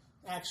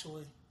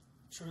 Actually.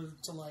 True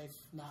to life,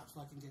 not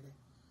fucking kidding.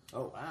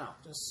 Oh, wow.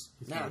 Just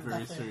He's got a very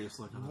nothing. serious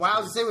look on his Wow,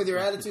 to face. say with your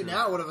attitude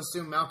now, I would have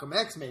assumed Malcolm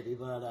X maybe,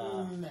 but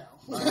No.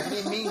 by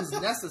any means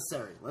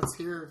necessary. Let's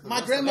hear. the My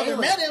rest of grandmother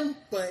Alien. met him,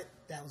 but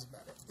that was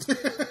about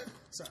it.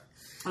 Sorry.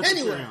 Let's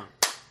Anyway, carry on.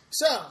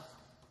 so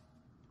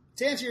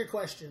to answer your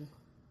question,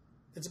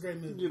 it's a great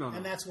movie, You don't know.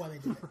 and that's why they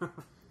did it.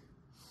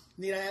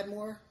 Need I add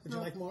more? Would you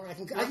like more? I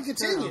can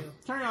continue.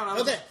 Carry on.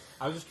 Okay.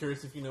 I was just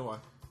curious if you know why.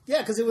 Yeah,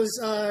 because it was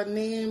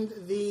named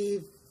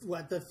the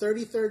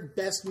 33rd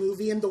best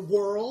movie in the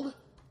world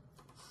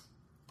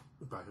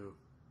By who?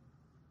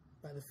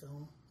 by the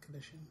Film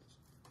Commission.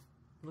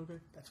 Okay.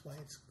 That's why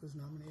it was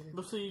nominated.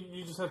 But see,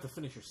 you just have to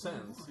finish your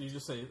sentence. You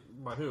just say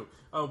by who?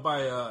 Oh,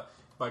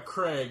 by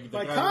Craig. The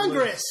By guy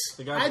Congress.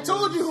 who lives- I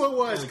told you who it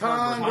was. Yeah,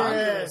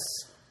 Congress.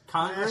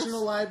 Congress.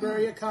 National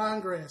Library of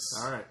Congress.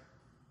 All right.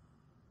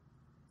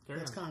 Carry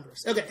That's on. Congress.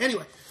 Okay,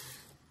 anyway.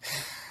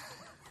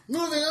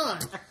 Moving on.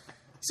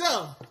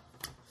 So,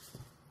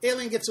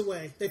 alien gets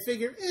away. They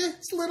figure,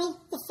 it's little.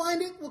 We'll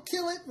find it. We'll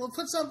kill it. We'll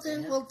put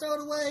something. We'll throw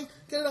it away.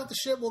 Get it off the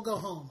ship. We'll go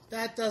home.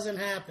 That doesn't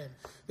happen.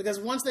 Because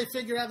once they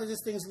figure out that this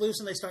thing's loose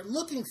and they start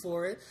looking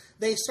for it,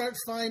 they start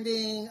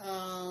finding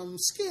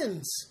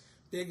skins.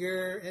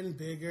 Bigger and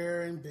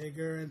bigger and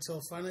bigger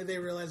until finally they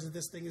realize that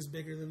this thing is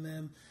bigger than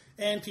them.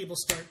 And people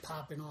start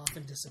popping off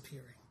and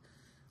disappearing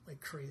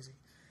like crazy.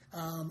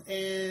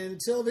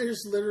 Until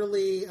there's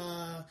literally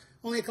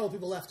only a couple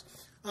people left.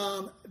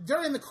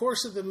 During the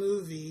course of the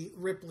movie,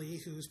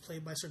 Ripley, who's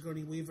played by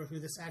Sigourney Weaver, who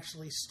this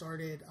actually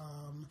started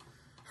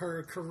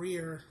her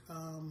career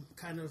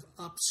kind of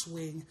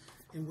upswing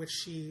in which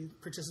she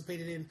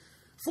participated in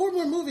 4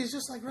 more movies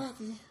just like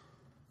Rocky.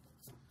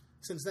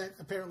 Since that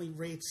apparently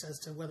rates as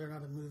to whether or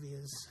not a movie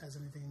has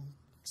anything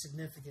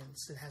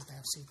significance, it has to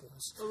have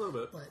sequels. A little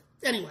bit. But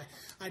anyway,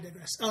 I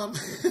digress.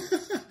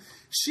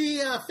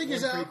 She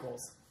figures And out... prequels.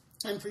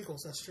 And prequels,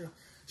 that's true.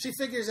 She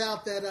figures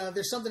out that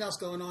there's something else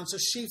going on, so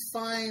she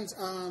finds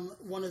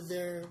one of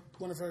her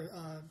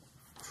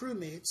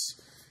crewmates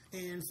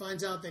and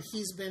finds out that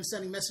he's been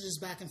sending messages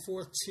back and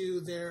forth to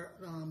their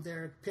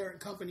parent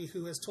company,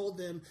 who has told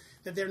them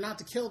that they're not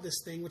to kill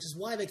this thing, which is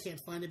why they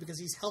can't find it, because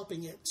he's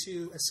helping it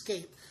to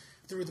escape.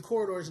 through the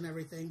corridors and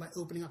everything by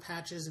opening up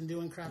hatches and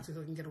doing crap so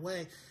they can get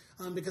away,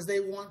 because they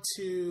want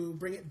to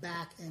bring it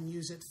back and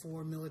use it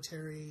for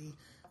military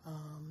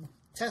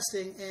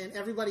testing, and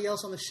everybody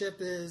else on the ship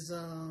is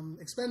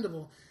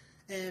expendable.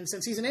 And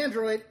since he's an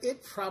android,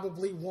 it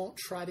probably won't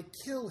try to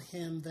kill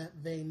him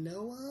that they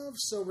know of,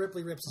 so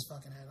Ripley rips his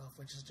fucking head off,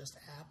 which is just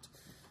apt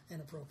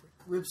and appropriate.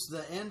 Rips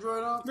the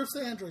android off? Rips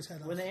the android's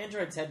head off. When the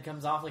android's head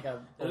comes off like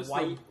a It's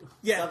white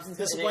substance,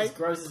 this it white,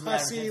 gross as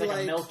matter. pussy, It's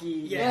like a milky...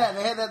 Yeah,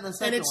 they had that in the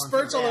second and it one.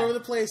 spurts all Yeah. over the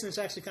place, and it's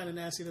actually kind of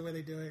nasty the way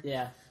they do it.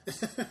 Yeah.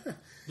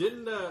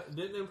 Didn't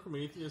in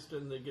Prometheus,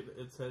 didn't they get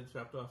its head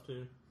chopped off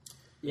too?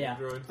 Yeah.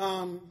 Android.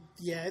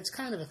 Yeah, it's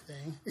kind of a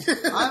thing.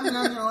 I'm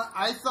not gonna lie,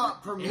 I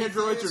thought Prometheus...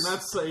 Androids are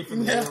not safe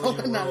in the No,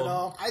 alien not world. at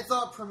all. I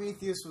thought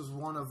Prometheus was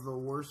one of the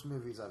worst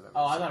movies I've ever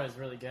Oh, I seen. thought it was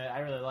really good. I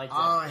really liked it.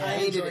 Oh, I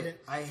hated enjoyed it.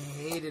 it. I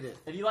hated it.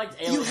 If you liked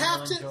Alien, You have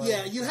you'll to, enjoy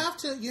yeah. it.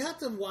 You have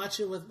to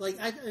watch it with like.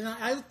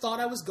 I thought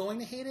I was going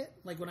to hate it.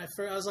 Like when I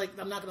was like,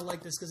 I'm not going to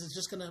like this because it's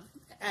just going to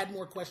add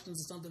more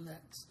questions to something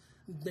that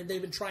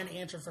they've been trying to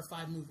answer for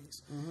 5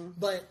 movies.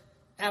 But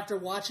after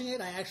watching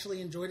it, I actually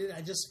enjoyed it.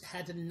 I just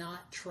had to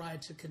not try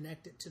to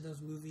connect it to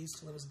those movies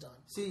till it was done.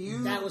 See,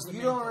 That was the you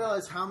main don't thing.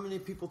 realize how many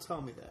people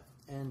tell me that.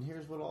 And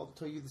here's what I'll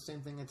tell you the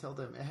same thing I tell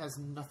them. It has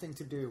nothing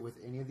to do with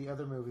any of the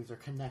other movies or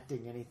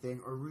connecting anything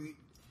or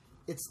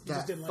It's just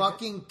that didn't like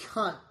fucking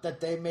cunt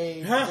that they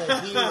made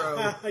the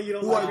hero You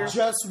don't who like I her?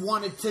 just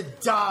wanted to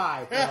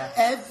die.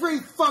 Every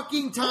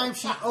fucking time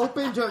she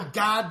opened her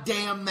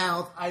goddamn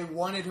mouth, I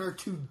wanted her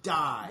to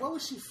die. What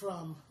was she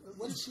from?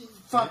 What did she?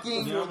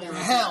 Fucking Yeah.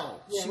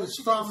 hell. Yeah, she what was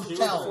she from did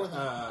hell. before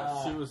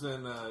that? She was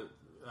in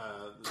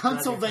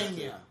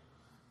Pennsylvania.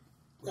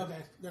 Okay,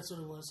 that's what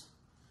it was.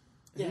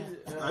 Yeah,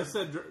 I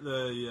said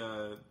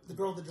the the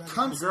girl with the dragon.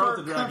 girl with Kunzberg,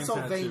 the dragon tattoo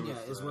Pennsylvania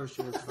was, is where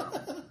she was from.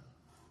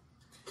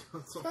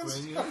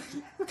 Pennsylvania.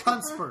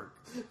 Kunzberg.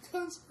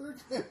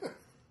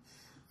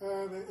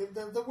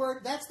 The word,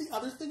 that's the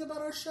other thing about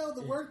our show.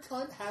 The word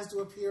cunt has to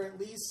appear at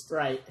least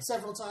Right.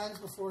 several times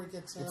before it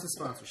gets... It's a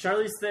sponsor.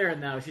 Charlize Theron,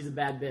 though, she's a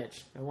bad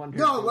bitch. I wonder.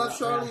 No, it was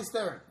Charlize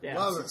Theron. Yeah.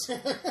 Love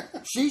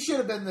her. She should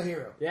have been the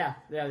hero. Yeah,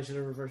 they should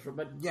have reversed her.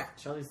 But Yeah.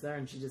 Charlize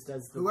Theron, she just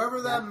does the,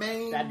 Whoever that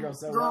main bad girl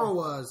so girl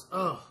well. was,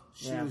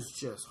 she Yeah. was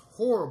just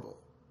horrible.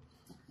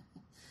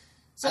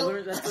 I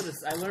learned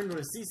I learned what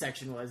a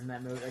C-section was in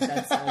that movie. Like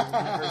that's the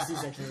first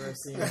C-section I've ever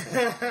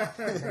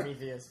seen.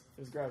 Prometheus.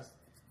 It was gross.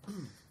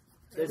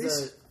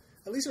 There's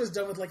At least it was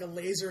done with like a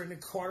laser and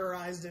it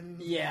cauterized and...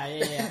 Yeah.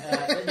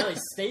 No, they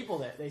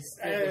stapled it. They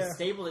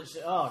stapled it.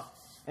 Oh,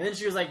 and then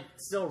she was like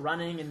still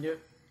running and do.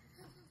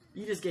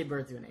 You just gave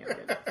birth to an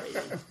alien,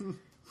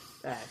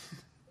 lady.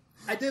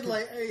 I did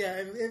like,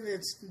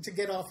 it's to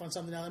get off on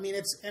something else. I mean,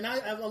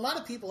 a lot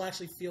of people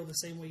actually feel the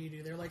same way you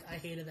do. They're like, I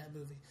hated that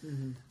movie.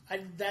 Mm-hmm.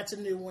 That's a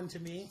new one to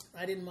me.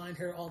 I didn't mind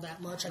her all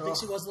that much. I think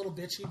she was a little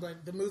bitchy,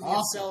 but the movie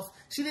itself,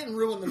 she didn't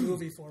ruin the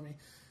movie for me.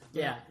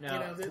 Yeah, no, You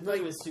know, the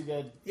movie was too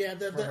good. Yeah,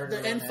 for her the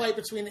to end ruin fight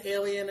it. between the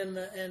alien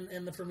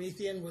and the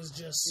Promethean was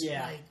just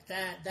like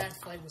that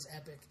fight was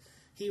epic.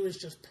 He was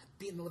just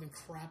beating the living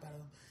crap out of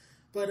him.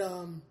 But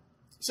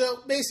so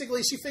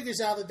basically, she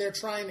figures out that they're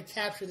trying to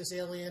capture this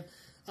alien.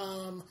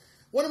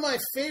 One of my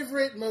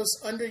favorite,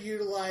 most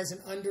underutilized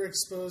and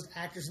underexposed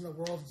actors in the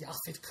world,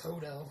 Yaphet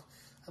Kotto.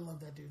 I love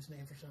that dude's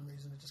name for some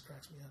reason. It just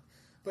cracks me up.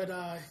 But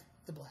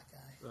the black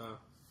guy.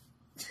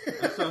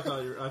 That's what I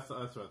thought. That's what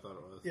I thought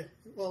it was. Yeah.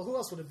 Well, who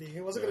else would it be?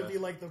 It wasn't going to be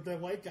like the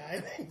white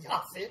guy,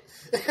 Yaphet.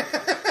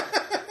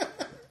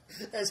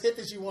 As hip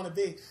as you want to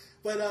be.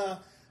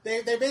 But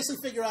they basically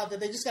figure out that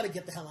they just got to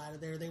get the hell out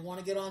of there. They want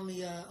to get on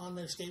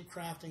their escape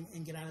craft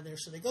and get out of there.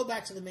 So they go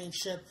back to the main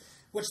ship,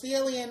 which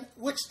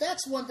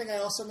that's one thing I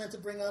also meant to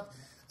bring up.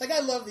 Like, I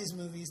love these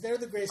movies. They're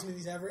the greatest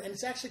movies ever. And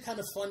it's actually kind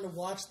of fun to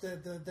watch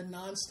the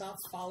nonstop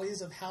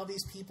follies of how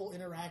these people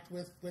interact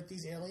with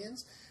these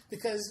aliens.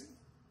 Because,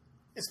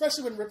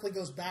 especially when Ripley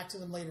goes back to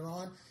them later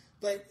on,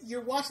 but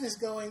you're watching this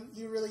going,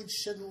 you really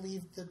shouldn't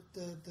leave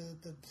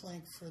the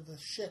plank for the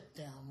ship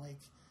down. Like,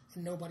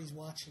 and nobody's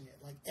watching it.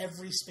 Like,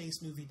 every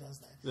space movie does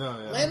that.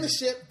 Yeah. Land the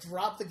ship,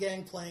 drop the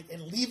gangplank,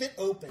 and leave it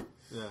open.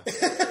 Yeah.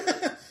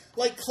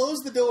 Like, close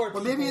the door.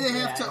 Well, maybe they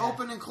have to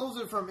open and close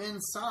it from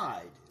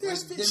inside.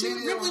 Ripley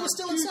was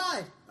still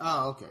inside.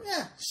 Oh, okay.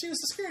 Yeah, she was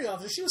the security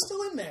officer. She was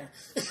still in there.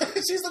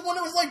 She's the one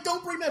that was like,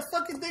 don't bring that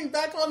fucking thing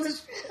back on the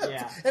ship.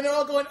 Yeah. And they're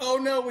all going, oh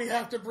no, we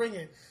have to bring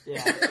it.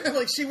 Yeah.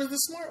 Like, she was the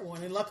smart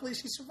one, and luckily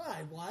she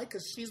survived. Why?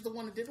 Because she's the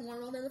one who didn't want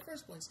it on there in the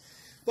first place.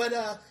 But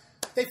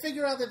they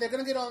figure out that they're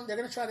going to get on, they're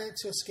going to try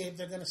to escape.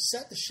 They're going to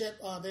set the ship,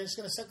 they're just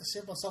going to set the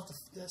ship on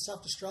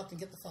self-destruct and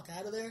get the fuck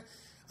out of there.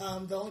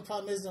 The only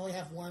problem is they only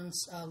have one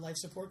life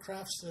support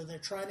craft, so they're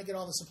trying to get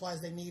all the supplies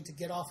they need to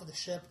get off of the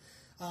ship,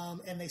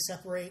 and they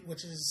separate,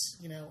 which is,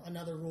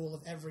 another rule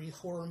of every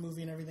horror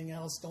movie and everything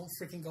else. Don't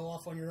freaking go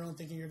off on your own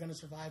thinking you're going to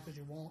survive, because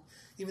you won't,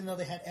 even though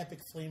they had epic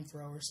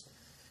flamethrowers.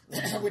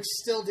 which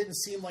still didn't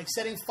seem like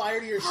setting fire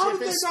to your How ship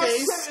did in they not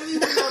space. set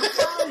anything on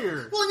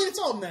fire? Well, I mean, it's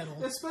all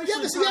metal. Especially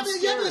you have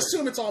to Tom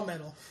assume it's all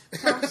metal.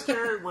 I'm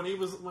scared when he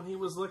was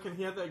looking.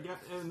 He had that gun,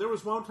 and there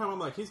was one time I'm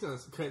like, he's gonna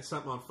catch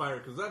something on fire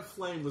because that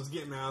flame was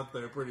getting out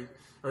there pretty,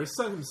 or he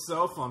set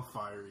himself on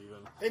fire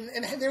even.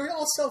 And they were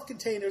all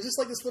self-contained. There was just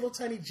like this little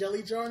tiny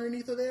jelly jar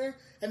underneath of there,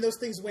 and those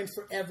things went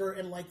forever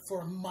and like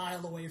for a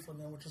mile away from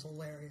them, which was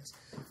hilarious.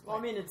 Well,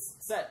 I mean, it's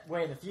set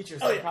way in the future,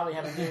 so Oh, they yeah. probably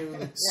have a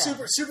new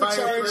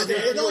Supercharged.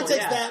 It only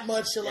takes yeah. that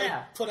much to like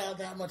Yeah. put out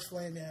that much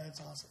flame. Yeah, it's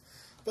awesome.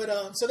 But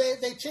so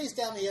they chase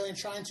down the alien,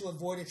 trying to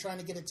avoid it, trying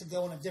to get it to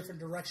go in a different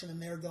direction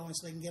than they're going,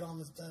 so they can get on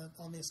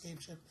the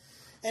escape ship.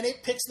 And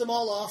it picks them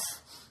all off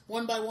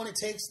one by one. It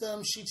takes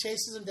them. She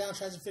chases them down,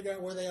 tries to figure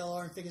out where they all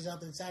are, and figures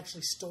out that it's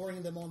actually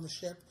storing them on the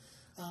ship,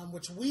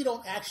 which we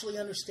don't actually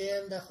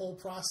understand that whole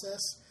process.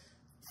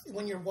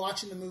 When you're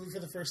watching the movie for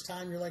the first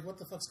time, you're like, "What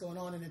the fuck's going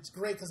on?" And it's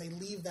great because they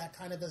leave that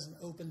kind of as an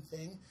open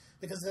thing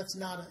because it's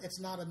not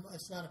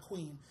a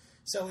queen.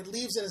 So it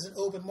leaves it as an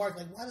open mark,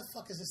 like, why the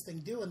fuck is this thing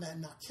doing that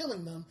and not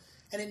killing them?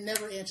 And it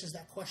never answers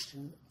that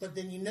question. But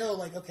then you know,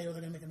 like, okay, well,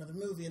 they're going to make another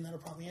movie, and that'll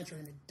probably answer it,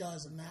 and it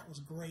does, and that was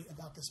great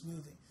about this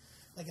movie.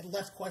 Like, it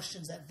left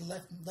questions that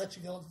let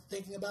you go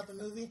thinking about the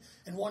movie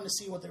and wanting to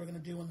see what they were going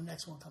to do when the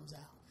next one comes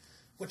out,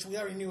 which we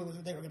already knew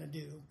what they were going to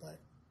do. But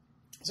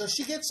so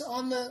she gets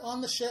on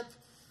the ship,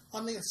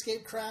 on the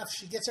escape craft.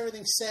 She gets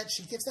everything set.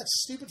 She gets that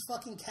stupid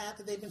fucking cat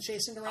that they've been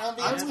chasing around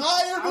the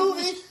entire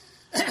movie.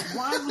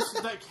 Why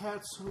was that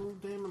cat so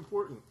damn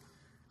important?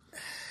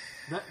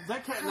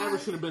 That cat never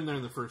should have been there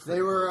in the first place.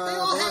 They were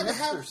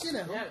hipsters.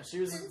 hipsters. Yeah,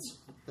 she was.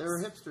 They were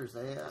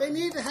hipsters. They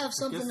needed to have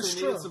something to Guess they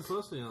stroke. needed some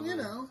pussy on You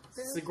there. know.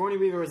 Sigourney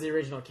Weaver was the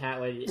original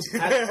cat lady.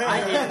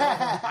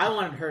 I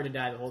wanted her to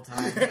die the whole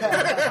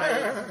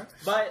time.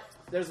 But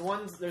there's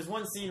one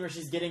scene where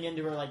she's getting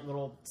into her like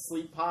little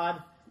sleep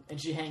pod.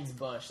 And she hangs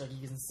bush, like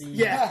you can see.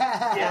 Yeah.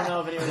 I don't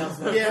know if anyone else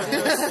knows.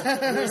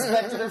 Yeah. You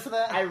respected her for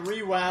that? I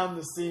rewound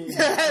the scene.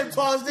 And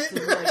paused it.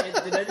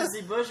 Like, did I just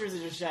see bush or was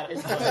it just shadow?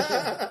 It's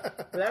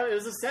bush. But it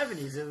was the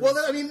 70s. It was,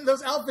 Well, I mean,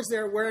 those outfits they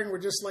were wearing were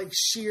just like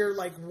sheer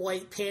like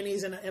white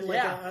panties and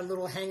like Yeah. a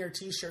little hanger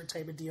T-shirt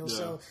type of deal. Yeah.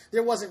 So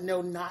there wasn't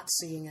no not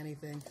seeing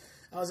anything.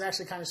 I was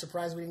actually kind of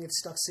surprised we didn't get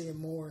stuck seeing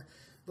more.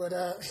 But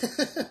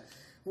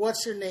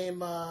what's your name?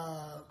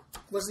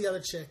 What's the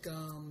other chick?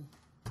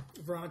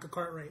 Veronica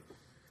Cartwright.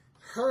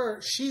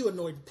 She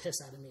annoyed the piss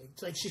out of me.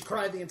 Like she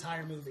cried the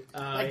entire movie.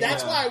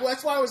 That's why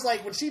I was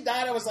like, when she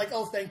died, I was like,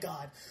 oh, thank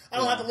God, I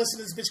don't have to listen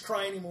to this bitch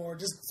cry anymore.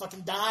 Just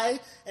fucking die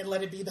and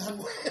let it be done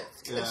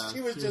with. Because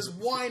she was just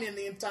whining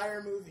the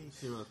entire movie.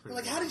 She was pretty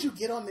like, how did you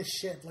get on this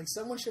ship? Like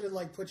someone should have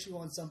like put you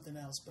on something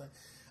else. But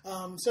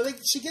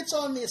she gets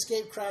on the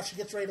escape craft. She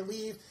gets ready to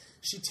leave.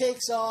 She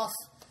takes off.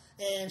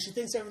 And she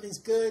thinks everything's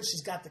good.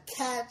 She's got the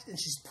cat, and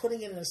she's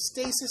putting it in a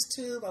stasis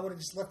tube. I would have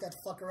just left that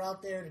fucker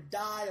out there to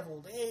die of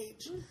old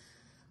age.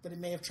 But it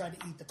may have tried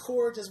to eat the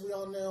cord, as we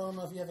all know. I don't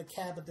know if you have a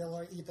cat, but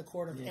they'll eat the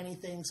cord of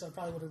anything, so it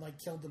probably would have like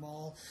killed them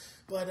all.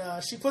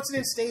 But she puts it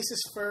in stasis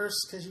first,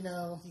 because you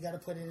know you got to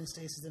put it in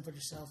stasis, then put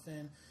yourself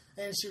in.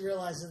 And she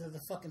realizes that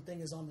the fucking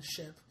thing is on the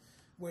ship,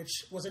 which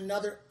was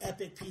another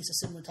epic piece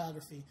of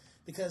cinematography.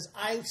 Because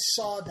I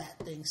saw that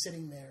thing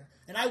sitting there,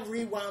 and I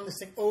rewound this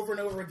thing over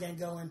and over again,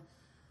 going,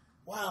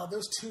 wow,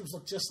 those tubes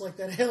look just like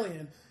that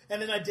alien.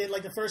 And then I did,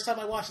 like, the first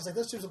time I watched it, I was like,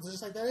 those tubes look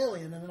just like that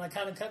alien. And then I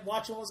kind of kept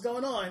watching what was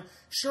going on.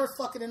 Sure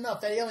fucking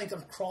enough, that alien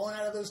comes crawling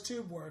out of those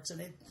tube works,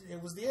 and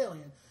it was the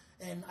alien.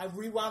 And I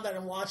rewound that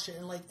and watched it,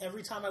 and, like,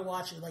 every time I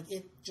watch it, like,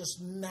 it just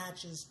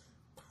matches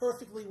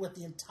perfectly with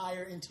the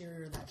entire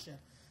interior of that ship.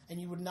 And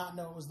you would not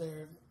know it was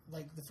there,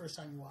 like, the first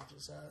time you watch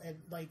it. So, and,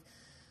 like,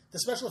 the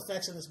special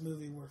effects in this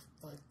movie were,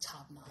 like,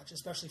 top-notch,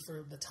 especially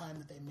for the time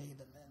that they made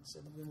them in,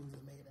 so the movie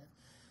was made in.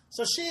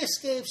 So she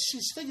escapes. She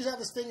figures out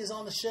this thing is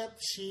on the ship.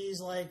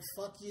 She's like,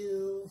 fuck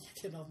you.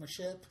 You're getting off my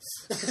ship.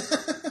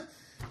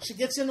 She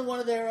gets into one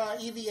of their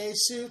EVA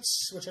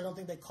suits, which I don't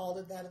think they called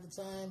it that at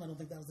the time. I don't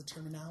think that was the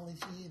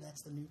terminology.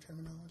 That's the new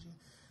terminology.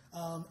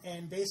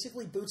 And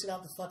basically boots it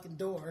out the fucking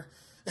door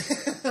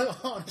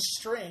on a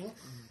string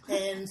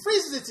and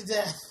freezes it to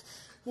death.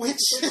 Which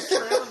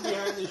trailing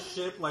behind the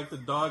ship like the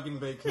dog in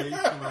Vacation,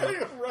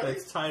 like, right.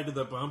 That's tied to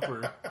the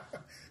bumper.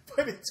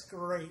 But it's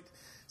great.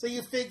 So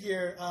you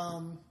figure,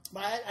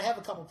 I have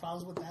a couple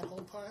problems with that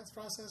whole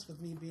process, with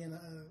me being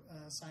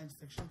a science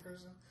fiction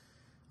person.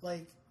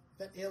 Like,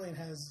 that alien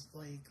has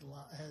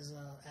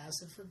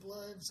acid for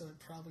blood, so it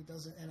probably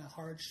doesn't, and a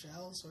hard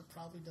shell, so it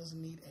probably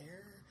doesn't need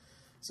air.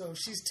 So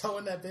she's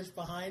towing that bitch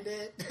behind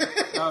it.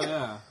 Oh,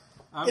 yeah.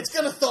 It's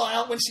going to thaw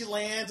out when she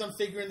lands. I'm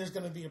figuring there's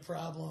going to be a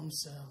problem,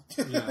 so.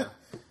 Yeah.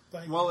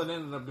 But, well, it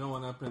ended up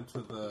going up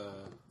into the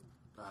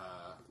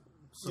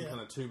some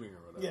kind of tubing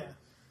or whatever. Yeah.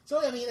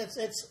 So I mean,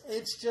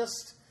 it's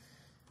just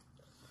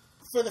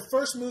for the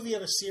first movie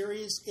of a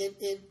series,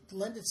 it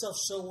lent itself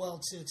so well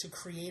to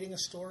creating a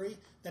story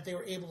that they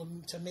were able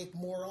to make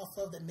more off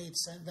of, that made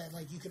sense, that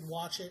like you could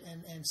watch it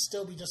and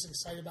still be just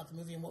excited about the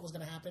movie and what was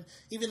going to happen.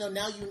 Even though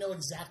now you know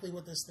exactly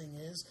what this thing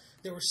is,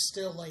 there were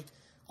still like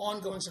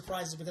ongoing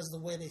surprises because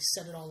of the way they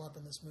set it all up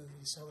in this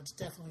movie. So it's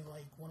definitely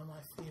like one of my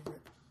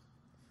favorite.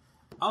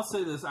 I'll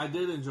say this: I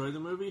did enjoy the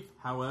movie.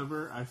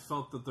 However, I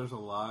felt that there's a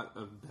lot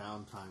of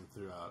downtime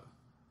throughout.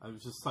 I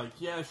was just like,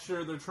 yeah,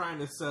 sure, they're trying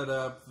to set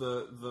up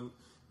the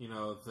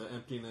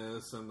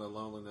emptiness and the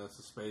loneliness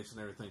of space and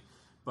everything.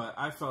 But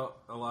I felt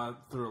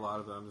through a lot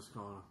of it, I'm just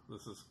going,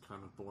 this is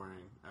kind of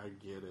boring. I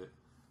get it.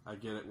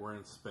 We're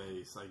in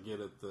space. I get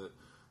it that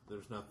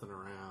there's nothing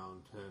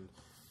around, and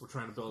we're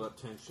trying to build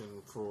up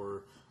tension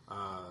for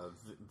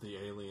the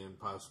alien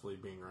possibly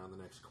being around the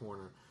next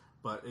corner.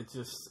 But I was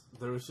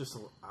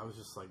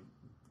just like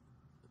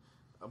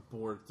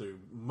bored through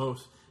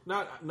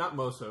not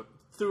most of it,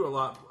 through a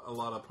lot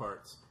of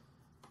parts,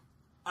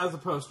 as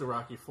opposed to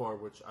Rocky IV,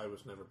 which I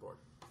was never bored.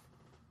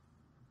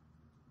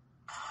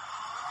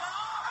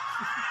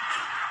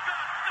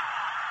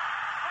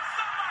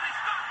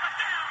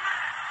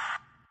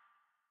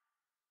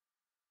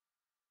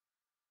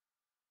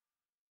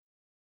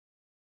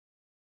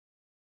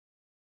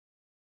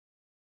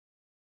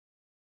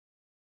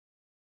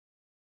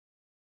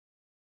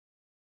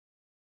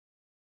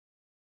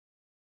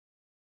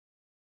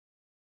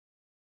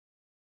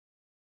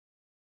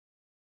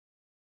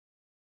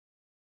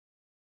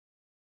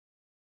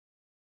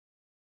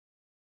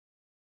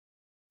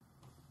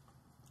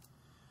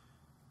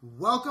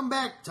 Welcome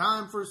back.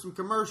 Time for some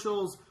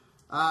commercials.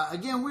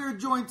 Again, we are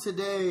joined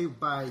today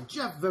by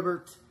Jeff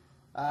Vibbert,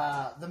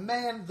 the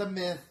man, the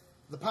myth,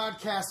 the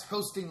podcast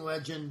hosting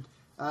legend.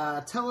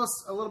 Tell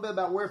us a little bit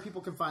about where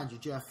people can find you,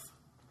 Jeff.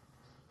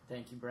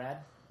 Thank you, Brad.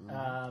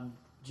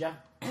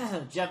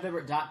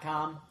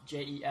 JeffVibbert.com,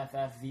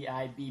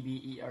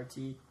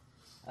 JeffVibbert.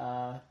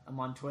 I'm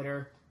on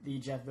Twitter, the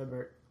Jeff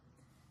Vibbert.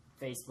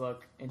 Facebook,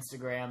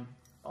 Instagram,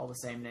 all the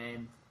same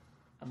name.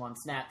 I'm on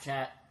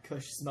Snapchat,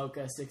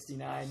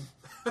 KushSmoka69.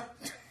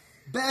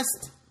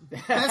 Best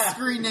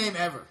screen name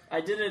ever.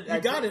 I did it.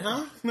 You got it,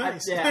 huh?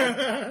 Nice.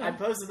 I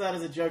posted that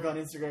as a joke on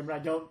Instagram, but I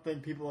don't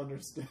think people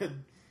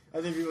understood.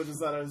 I think people just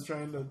thought I was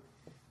trying to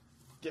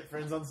get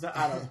friends on Snapchat.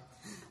 I don't know.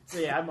 So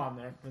yeah, I'm on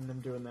there, and I'm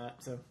doing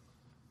that. So.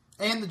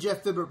 And the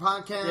Jeff Vibbert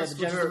podcast,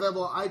 which is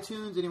available on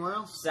iTunes. Anywhere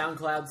else?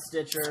 SoundCloud,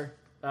 Stitcher,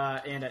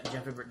 and at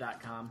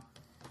JeffVibbert.com.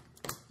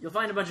 You'll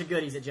find a bunch of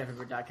goodies at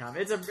JeffVibbert.com.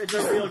 It's a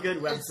real good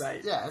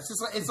website.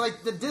 It's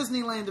like the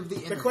Disneyland of the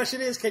internet. The question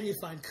is, can you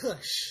find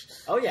Kush?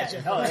 Oh yeah,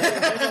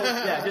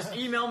 just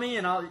email me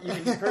and you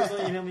can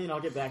personally email me and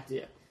I'll get back to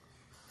you.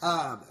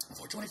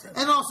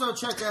 And also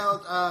check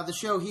out the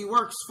show he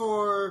works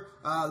for,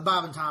 the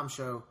Bob and Tom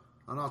Show,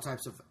 on all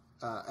types of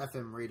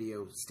FM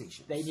radio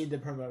stations. They need the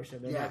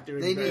promotion. They're not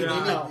doing they very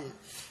well.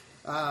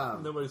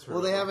 Nobody's heard.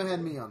 Well, they haven't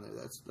had me on there.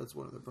 That's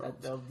one of the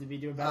problems. They'll be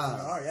doing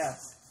better.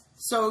 Yes.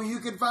 So you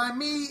can find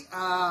me,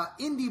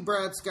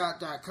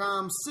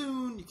 indiebradscott.com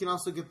soon. You can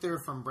also get there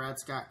from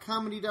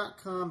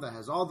bradscottcomedy.com. That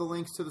has all the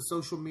links to the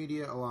social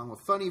media along with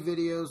funny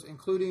videos,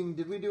 including,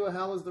 did we do a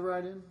How Was the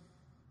Ride-In?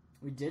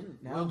 We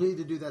didn't, no. We'll need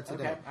to do that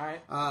today. Okay,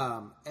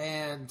 all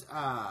right.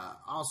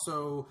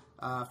 Also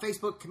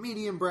Facebook,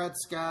 Comedian Brad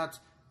Scott,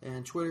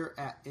 and Twitter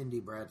at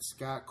Indie Brad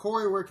Scott.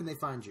 Corey, where can they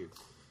find you? You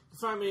can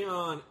find me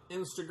on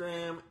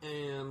Instagram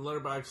and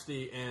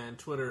Letterboxd and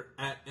Twitter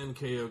at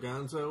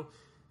NKOGonzo.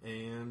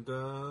 And,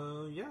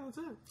 that's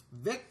it.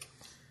 Vic?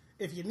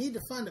 If you need to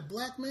find a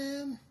black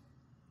man,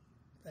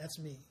 that's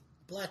me.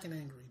 Black and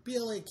Angry.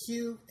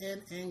 BLAQ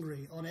and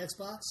Angry on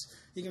Xbox.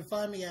 You can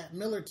find me at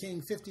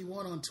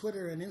MillerKing51 on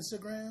Twitter and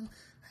Instagram.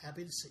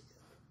 Happy to see you.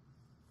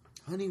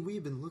 Honey,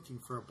 we've been looking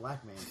for a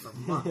black man for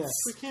months.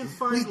 We can't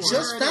find We one.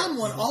 just found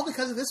one, all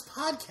because of this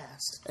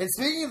podcast. And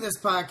speaking of this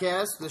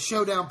podcast, the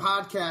Showdown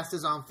Podcast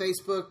is on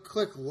Facebook.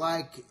 Click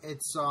like.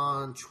 It's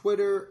on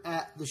Twitter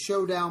at the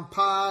Showdown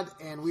Pod.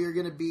 And we are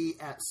going to be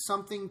at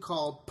something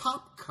called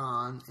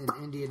PopCon in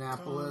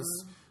Indianapolis.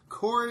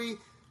 Corey,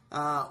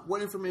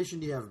 what information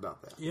do you have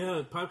about that?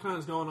 Yeah, PopCon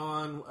is going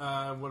on,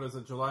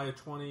 July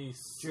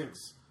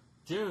 26th?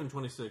 June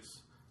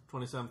 26th,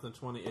 27th, and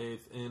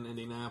 28th in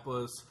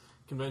Indianapolis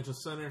Convention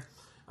Center.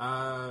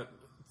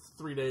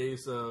 3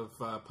 days of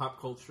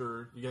pop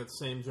culture. You got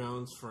Sam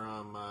Jones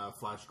from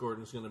Flash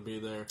Gordon's going to be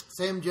there.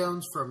 Sam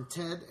Jones from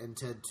Ted and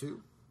Ted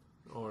 2.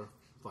 Or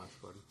Flash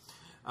Gordon.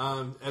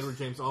 Edward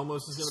James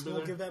Olmos is going to be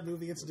there. Give that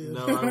movie its due.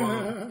 No, I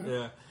won't.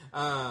 Yeah.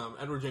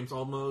 Edward James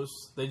Olmos.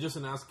 They just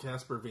announced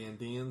Casper Van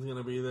Dien's going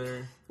to be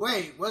there.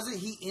 Wait, wasn't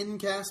he in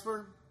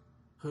Casper?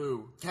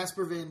 Who?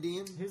 Casper Van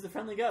Dien? Who's the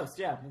friendly ghost?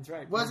 Yeah, that's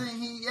right. Wasn't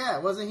he? Yeah,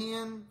 wasn't he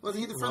in?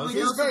 Wasn't he the friendly he?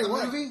 ghost in the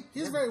Very movie?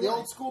 He's very the white.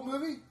 old school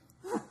movie.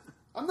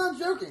 I'm not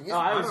joking.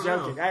 I was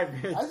don't joking. know.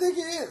 I think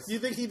it is. You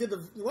think he did the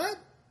what?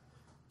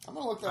 I'm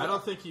gonna look that I up.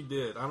 don't think he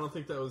did. I don't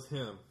think that was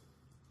him.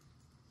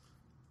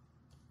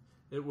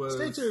 It was.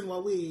 Stay tuned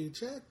while we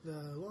check the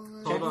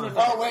line. Hold on.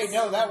 Oh wait,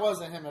 no, that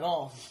wasn't him at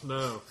all.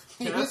 No.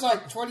 He was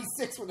like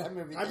 26 when that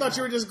movie. I thought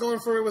you were just going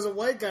for it was a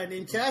white guy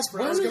named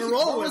Casper. I was going to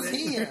What roll was with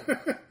he it.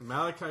 in?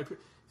 Malachi.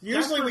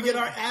 Usually we get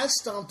our ass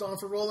stomped on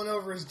for rolling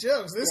over his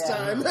jokes. This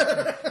time.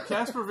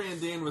 Casper Van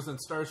Dien was in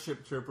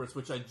Starship Troopers,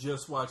 which I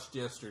just watched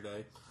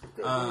yesterday.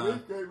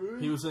 Great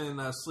movie. He was in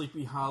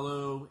Sleepy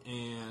Hollow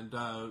and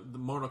the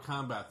Mortal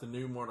Kombat, the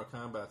new Mortal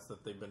Kombats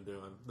that they've been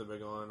doing. They've been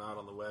going out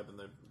on the web and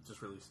they've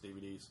just released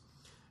DVDs.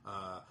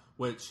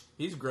 Which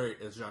he's great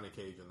as Johnny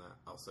Cage in that,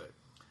 I'll say.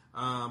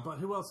 But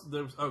who else?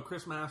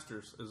 Chris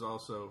Masters is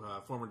also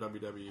former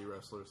WWE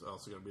wrestler, is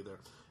also going to be there.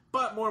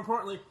 But more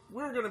importantly,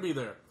 we're going to be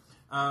there.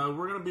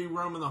 We're going to be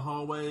roaming the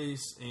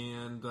hallways,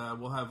 and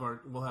we'll have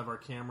our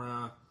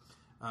camera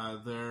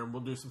there. We're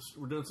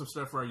doing some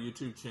stuff for our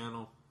YouTube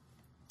channel.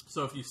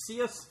 So if you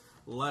see us,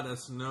 let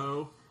us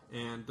know.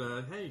 And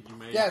hey, you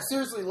may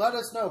seriously, let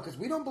us know because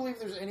we don't believe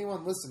there's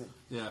anyone listening.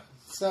 Yeah.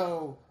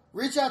 So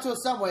reach out to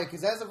us some way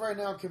because as of right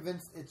now, I'm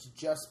convinced it's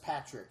just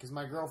Patrick because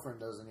my girlfriend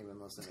doesn't even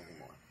listen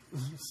anymore.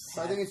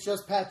 So I think it's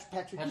just Patrick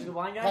the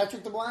blind guy.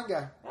 Patrick the blind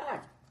guy.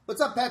 Ah.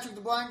 What's up, Patrick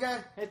the blind guy?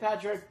 Hey,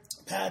 Patrick.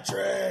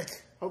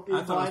 Hope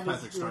I thought it was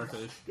Patrick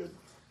Starfish. Good.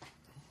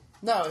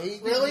 No, he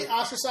Really?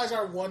 Ostracize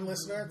our one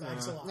listener?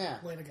 Thanks a lot.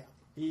 Yeah. Way to go.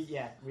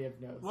 We have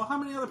no. Well, how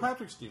many other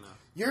Patricks do you know?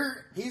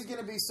 He's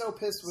gonna be so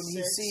pissed when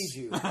he 6. sees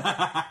you.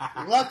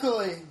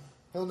 Luckily,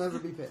 he'll never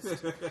be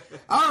pissed.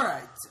 All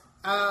right.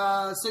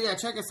 So yeah,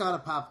 check us out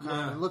at Popcorn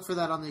and look for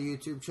that on the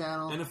YouTube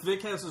channel. And if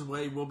Vic has his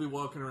way, we'll be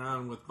walking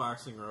around with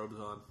boxing robes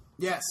on.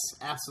 Yes,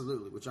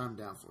 absolutely, which I'm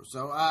down for.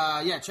 So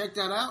yeah, check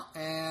that out,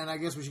 and I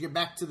guess we should get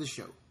back to the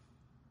show.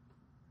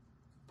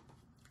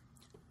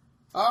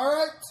 All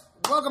right,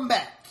 welcome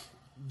back,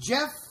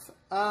 Jeff.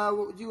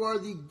 You are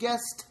the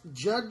guest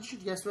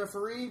judge, guest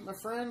referee, my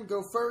friend.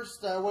 Go first.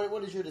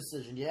 What is your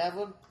decision? Do you have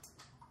one?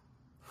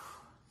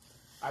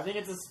 I think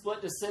it's a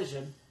split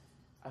decision.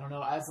 I don't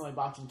know. That's the only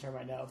boxing term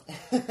I know.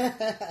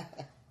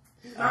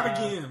 Not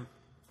again.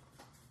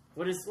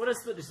 What does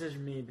split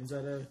decision mean? Is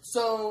that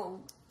So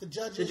The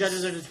judges. the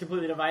judges are just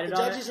completely divided The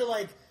on judges it? are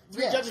like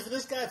 3 Yeah. judges for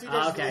this guy, 3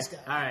 judges for Okay. this guy.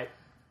 All right.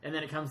 And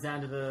then it comes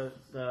down to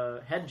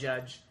the head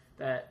judge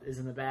that is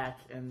in the back,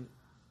 and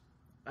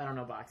I don't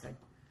know boxing.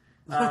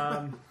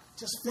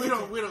 Just We fake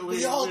don't. it. We don't.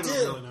 We all don't do.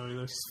 really know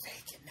either. Just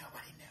fake it.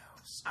 Nobody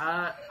knows.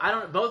 I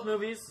don't. Both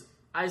movies.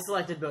 I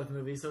selected both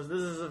movies, so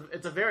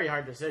it's a very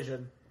hard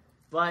decision.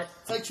 But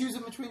it's like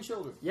choosing between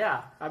children.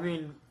 yeah, I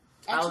mean,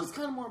 Actually, it's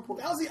kind of more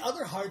important. That was the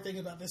other hard thing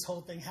about this whole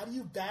thing. How do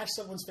you bash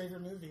someone's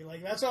favorite movie?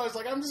 Like, that's why I was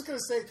like, I'm just going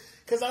to say,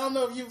 because I don't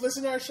know if you've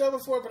listened to our show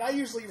before, but I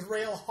usually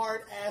rail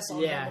hard ass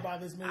on them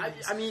about this movie.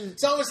 I mean,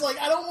 so it's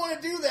like, I don't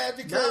want to do that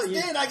because No,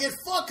 then I get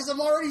fucked because I'm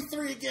already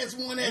 3 against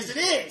 1 as it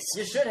is.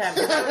 you should have.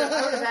 I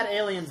would have had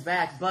Aliens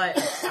back, but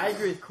I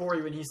agree with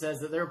Corey when he says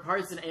that there were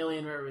parts in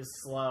Alien where it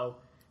was slow.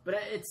 But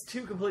it's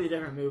 2 completely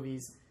different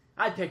movies.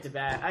 I'd pick 2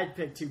 bad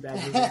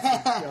movies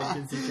to go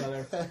against each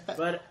other.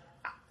 But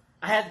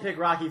I had to pick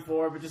Rocky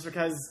 4, but just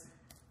because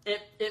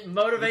it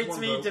motivates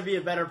me to be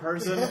a better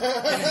person.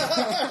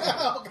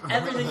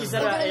 Everything you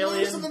said about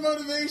Alien. The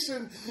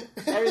motivation.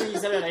 Everything you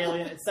said about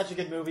Alien. It's such a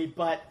good movie,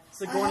 but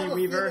Sigourney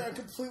Weaver. I'm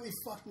completely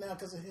fucked now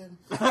because of him.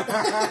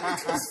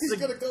 He's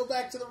gonna go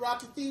back to the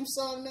Rocky theme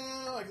song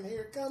now. I can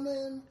hear it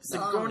coming.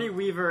 Sigourney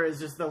Weaver is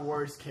just the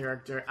worst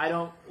character. I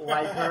don't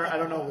like her. I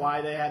don't know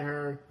why they had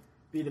her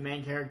be the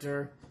main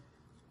character.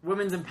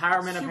 Women's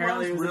empowerment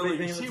apparently was a big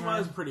thing at the She time.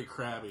 was pretty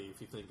crabby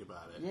if you think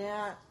about it.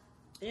 Yeah,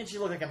 and she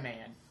looked like a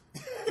man.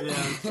 Yeah.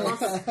 She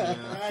wasn't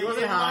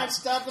hot. Not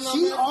stopping on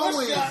She that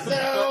always- shot,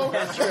 though.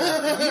 That's true.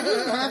 You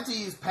didn't have to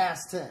use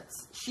past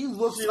tense. She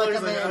looks She like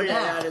looks a like- man oh, yeah,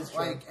 now, that is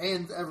true.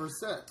 and ever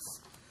since.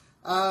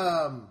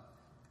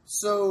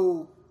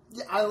 So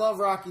yeah, I love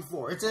Rocky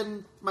 4. It's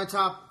in my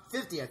top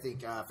 50, I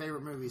think,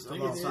 favorite movies of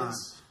all it time.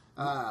 is.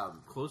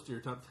 Close to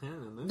your top 10,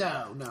 isn't it?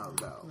 No.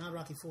 Not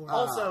Rocky 4.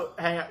 Also,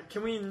 hang on.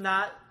 Can we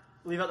not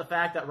leave out the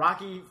fact that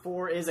Rocky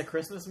 4 is a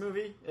Christmas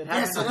movie? It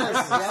Yes, happens. it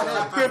is.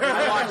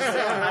 Yeah, it is.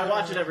 I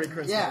watch it every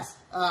Christmas.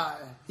 Yeah,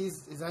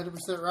 he's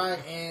 100% right,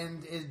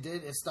 and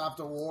it stopped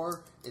a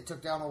war. It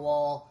took down a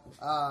wall.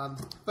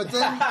 But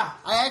then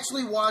I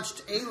actually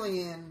watched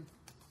Alien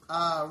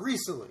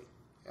recently.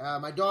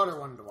 My daughter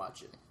wanted to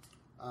watch it,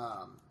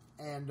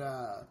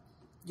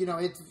 you know,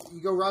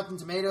 you go Rotten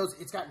Tomatoes,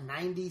 it's got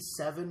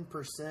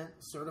 97%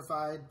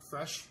 certified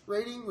fresh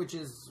rating, which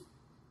is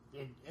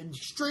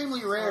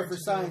extremely rare for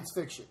science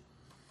fiction.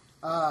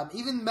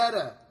 Even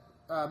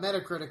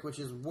Metacritic, which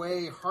is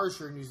way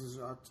harsher and uses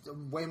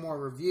way more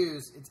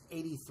reviews, it's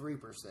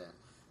 83%.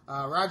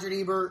 Roger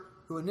Ebert,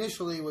 who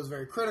initially was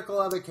very critical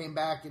of it, came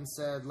back and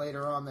said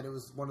later on that it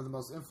was one of the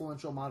most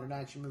influential modern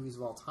action movies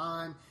of all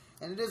time.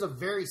 And it is a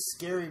very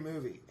scary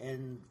movie.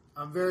 And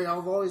I'm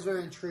always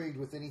very intrigued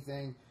with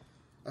anything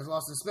as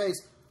Lost in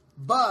Space.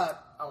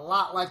 But a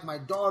lot like my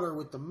daughter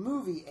with the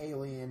movie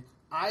Alien,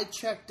 I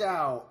checked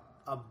out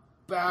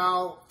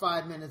about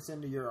 5 minutes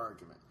into your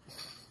argument.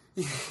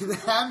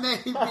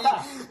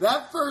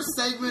 That first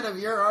segment of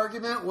your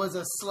argument was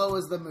as slow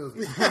as the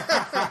movie.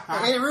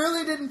 It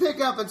really didn't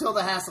pick up until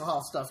the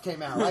Hasselhoff stuff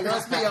came out. Like,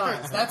 let's be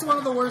honest. That's one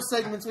of the worst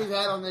segments we've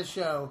had on this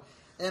show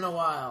in a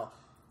while.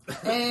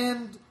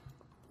 And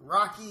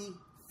Rocky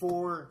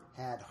 4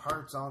 had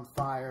Hearts on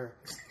Fire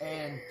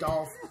and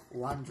Dolph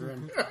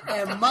Lundgren.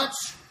 And much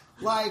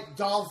like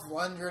Dolph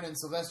Lundgren and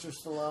Sylvester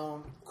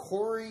Stallone,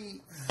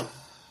 Corey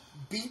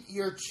beat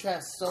your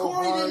chest so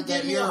Corey hard didn't that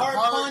give me your a hard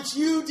heart punch.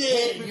 You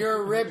did. hit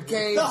your rib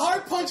cage. The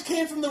hard punch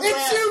came from the ref.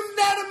 It's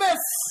unanimous.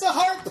 The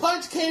hard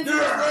punch came from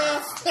the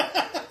ref.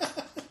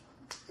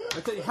 I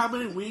tell you, how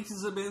many weeks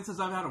has it been since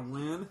I've had a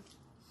win?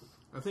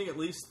 I think at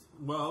least,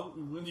 well,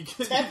 when you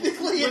get...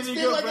 Technically, it's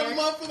been like a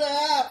month and a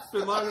half. It's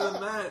been longer than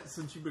that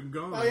since you've been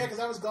gone. Oh, yeah, because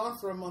I was gone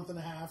for a month and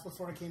a half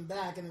before I came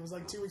back, and it was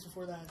like 2 weeks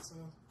before that, so...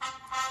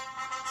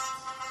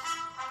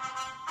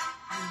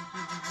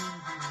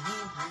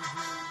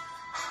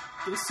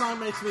 This song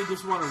makes me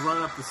just want to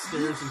run up the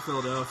stairs in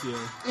Philadelphia.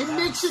 It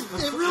makes you.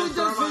 It really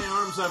Throw does. my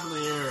arms up in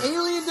the air.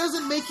 Alien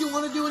doesn't make you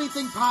want to do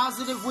anything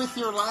positive with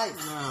your life.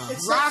 No.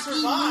 Except Rocky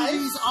survive.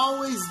 movies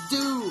always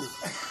do.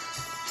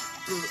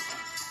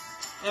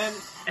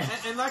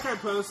 And like I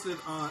posted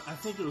on, I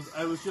think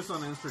I was just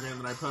on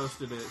Instagram that I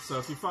posted it. So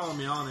if you follow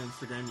me on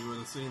Instagram, you would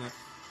have seen it.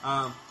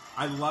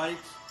 I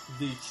liked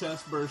the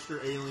chest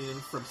burster alien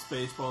from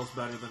Spaceballs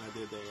better than I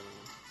did the alien.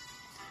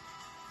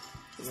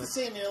 It's the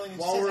same alien. It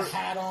While just we're- has a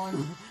hat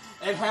on.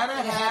 It had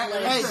a hat.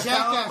 And Hey, it's the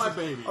hell of Jackass, my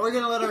baby. are we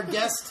going to let our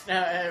guest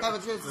have a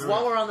chance?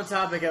 While we're on the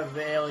topic of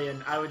the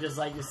alien, I would just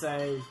like to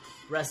say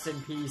rest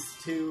in peace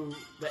to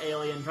the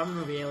alien from the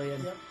movie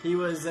Alien. Yep. He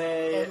was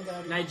a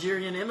Everybody.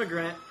 Nigerian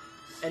immigrant,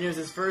 and it was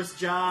his first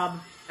job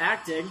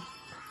acting,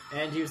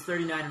 and he was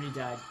 39 when he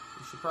died.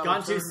 We should probably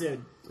Gone too turn-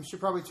 soon. We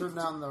should probably turn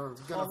down the All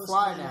Gonna this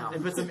Fly man. now.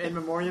 And put some in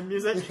memoriam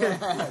music.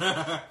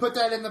 Put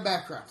that in the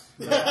background.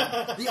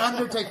 The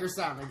Undertaker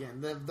sound again.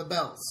 The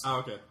bells. Oh,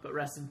 okay. But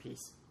rest in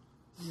peace.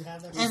 You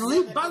have that. And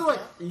leave, by the way,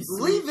 You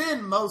leave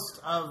in most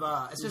of,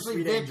 especially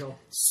sweet Vic, angel.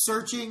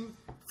 searching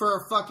for a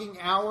fucking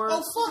hour.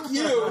 Oh, fuck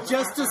you.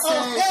 Just to say,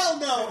 Oh, hell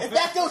no. If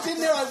that goes in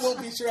there, I will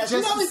beat your ass. You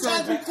know how many Just to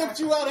times say- we clipped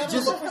you out having to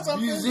just look for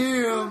something?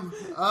 museum.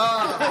 It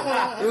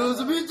was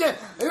a museum.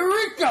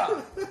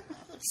 Eureka!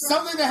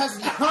 Something that has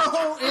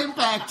no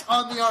impact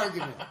on the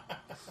argument.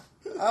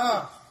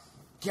 Oh,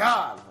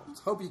 God. Let's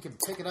hope you can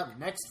pick it up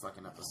next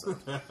fucking episode.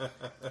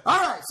 All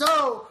right,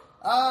 so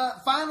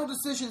final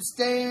decision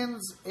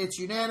stands. It's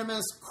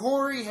unanimous.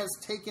 Corey has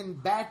taken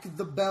back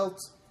the belt.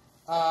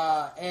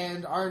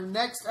 And our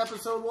next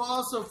episode will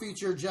also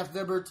feature Jeff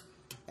Vibbert,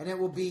 and it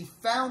will be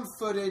found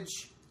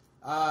footage.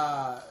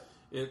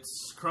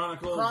 It's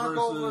Chronicle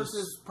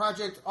versus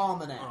Project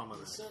Almanac.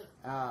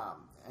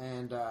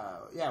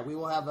 Yeah, we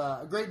will have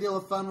a great deal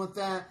of fun with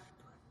that.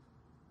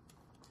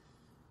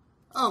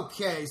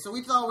 Okay, so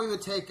we thought we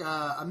would take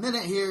a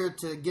minute here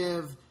to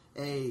give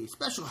a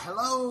special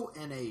hello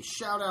and a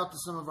shout out to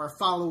some of our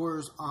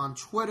followers on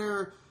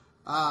Twitter.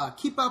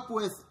 Keep up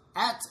with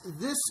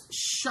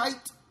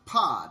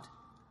 @ThisShitePod.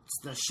 It's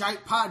the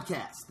Shite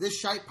Podcast. This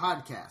Shite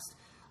Podcast.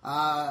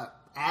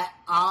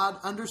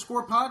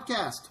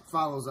 @odd_podcast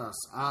follows us.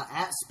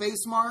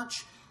 @Space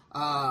March.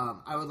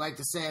 I would like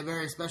to say a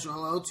very special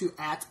hello to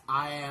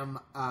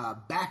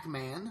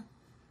 @IamBackman.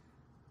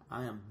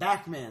 I am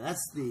Backman.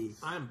 That's the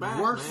I'm back,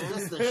 worst. man.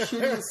 That's the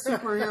shittiest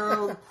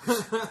superhero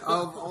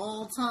of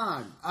all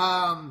time.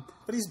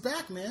 But he's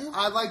back, man.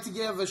 I'd like to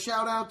give a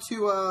shout out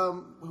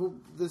to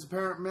this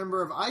apparent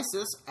member of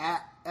ISIS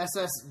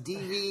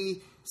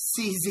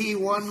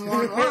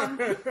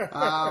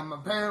 @SSDVCZ111.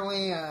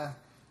 Apparently,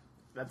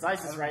 That's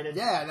ISIS rated.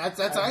 yeah, that's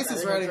I ISIS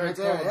think writing that's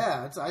right what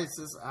there. it's Yeah, it's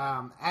ISIS.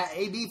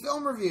 @AB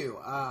Film Review,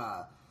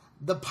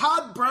 the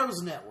Pod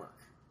Bros Network.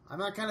 I'm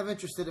not kind of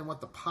interested in what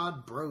the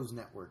Pod Bros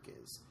Network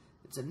is.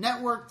 It's a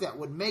network that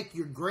would make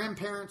your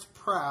grandparents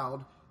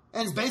proud,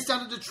 and it's based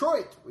out of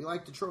Detroit. We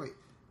like Detroit.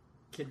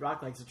 Kid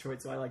Rock likes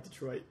Detroit, so I like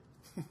Detroit.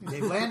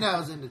 Dave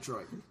Landau's in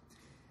Detroit.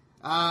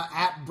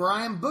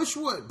 @Brian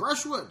Brushwood,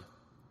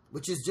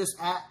 which is just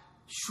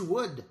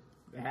 @Schwood.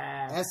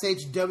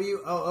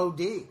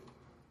 SHWOOD.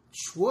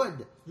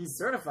 Schwood. He's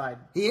certified.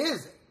 He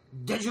is.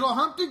 Digital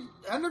Humpty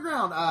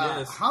Underground.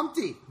 Yes.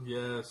 Humpty.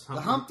 Yes.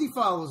 The Humpty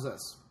follows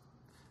us.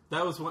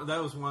 That was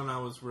one I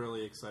was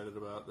really excited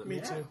about. Me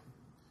Yeah. too.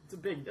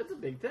 That's a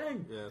big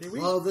thing. Yes. Did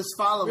Well, this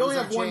follows we only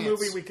our have one chance.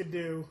 movie we could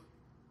do.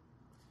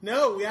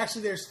 No,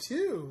 there's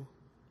two.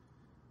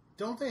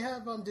 Don't they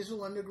have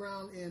Digital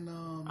Underground in...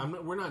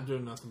 We're not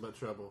doing nothing but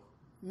trouble.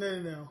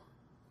 No.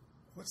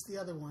 What's the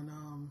other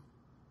one?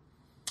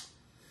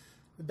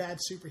 The Bad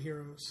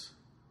Superheroes.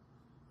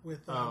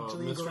 With Jaleel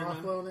Mystery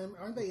Man? Garofalo and them.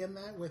 Aren't they in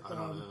that? With I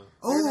don't know.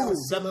 Oh,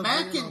 Zilla the Green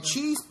Mac and all and that.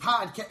 Cheese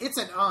podcast. It's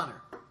an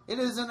honor. It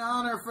is an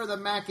honor for the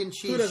Mac and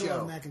Cheese Who doesn't show.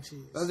 love mac and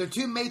cheese? Those are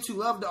two mates who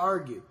love to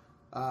argue.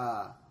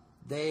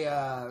 They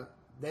also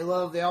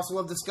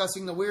love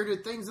discussing the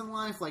weirder things in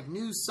life, like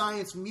news,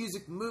 science,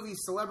 music, movies,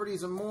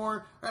 celebrities, and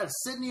more. They're out of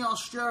Sydney,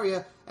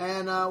 Australia,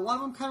 and one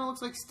of them kind of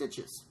looks like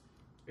Stitches.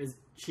 Is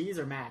Cheese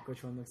or Mac?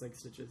 Which one looks like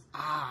Stitches?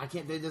 I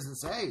can't. It doesn't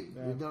say.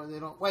 Yeah. They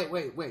don't. Wait.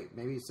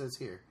 Maybe it says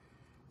here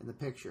in the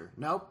picture.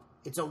 Nope.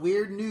 It's a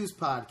weird news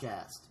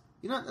podcast.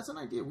 You know, that's an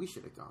idea we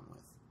should have gone with.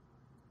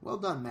 Well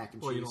done, Mac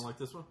and Well, Cheese. you don't like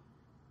this one?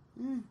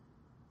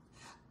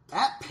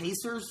 At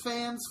Pacers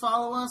fans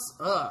follow us.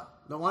 Ugh.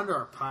 No wonder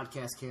our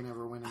podcast can't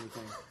ever win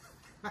anything.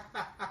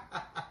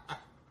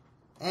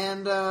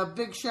 And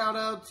big shout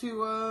out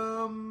to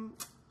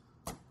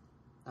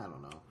I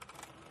don't know,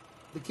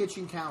 the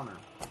Kitchen Counter.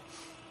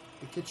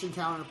 The Kitchen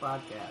Counter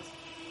podcast.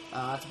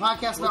 It's a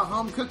podcast about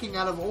home cooking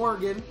out of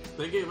Oregon.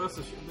 They gave us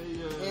a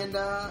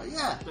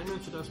yeah. They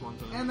mentioned us one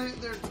time. And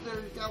they're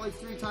got like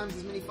 3 times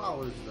as many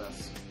followers as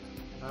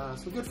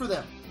us. So good for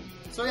them.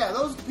 So yeah,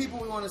 those are the people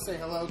we want to say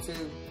hello to.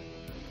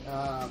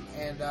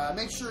 And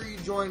make sure you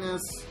join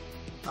us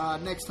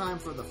next time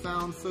for the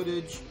found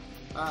footage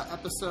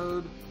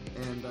episode.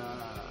 And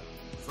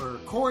for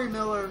Corey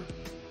Miller,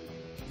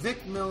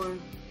 Vic Miller,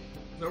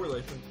 No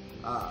relation.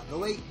 the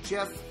late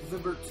Jeff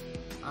Vibbert,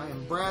 I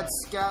am Brad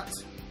Scott.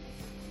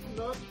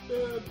 Not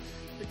dead.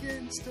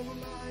 Again, still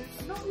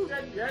alive. No,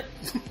 dead yet.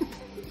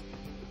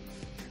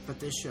 But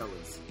this show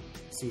is.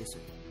 See you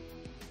soon.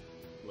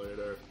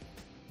 Later.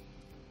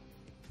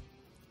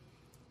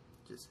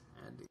 Just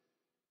had to.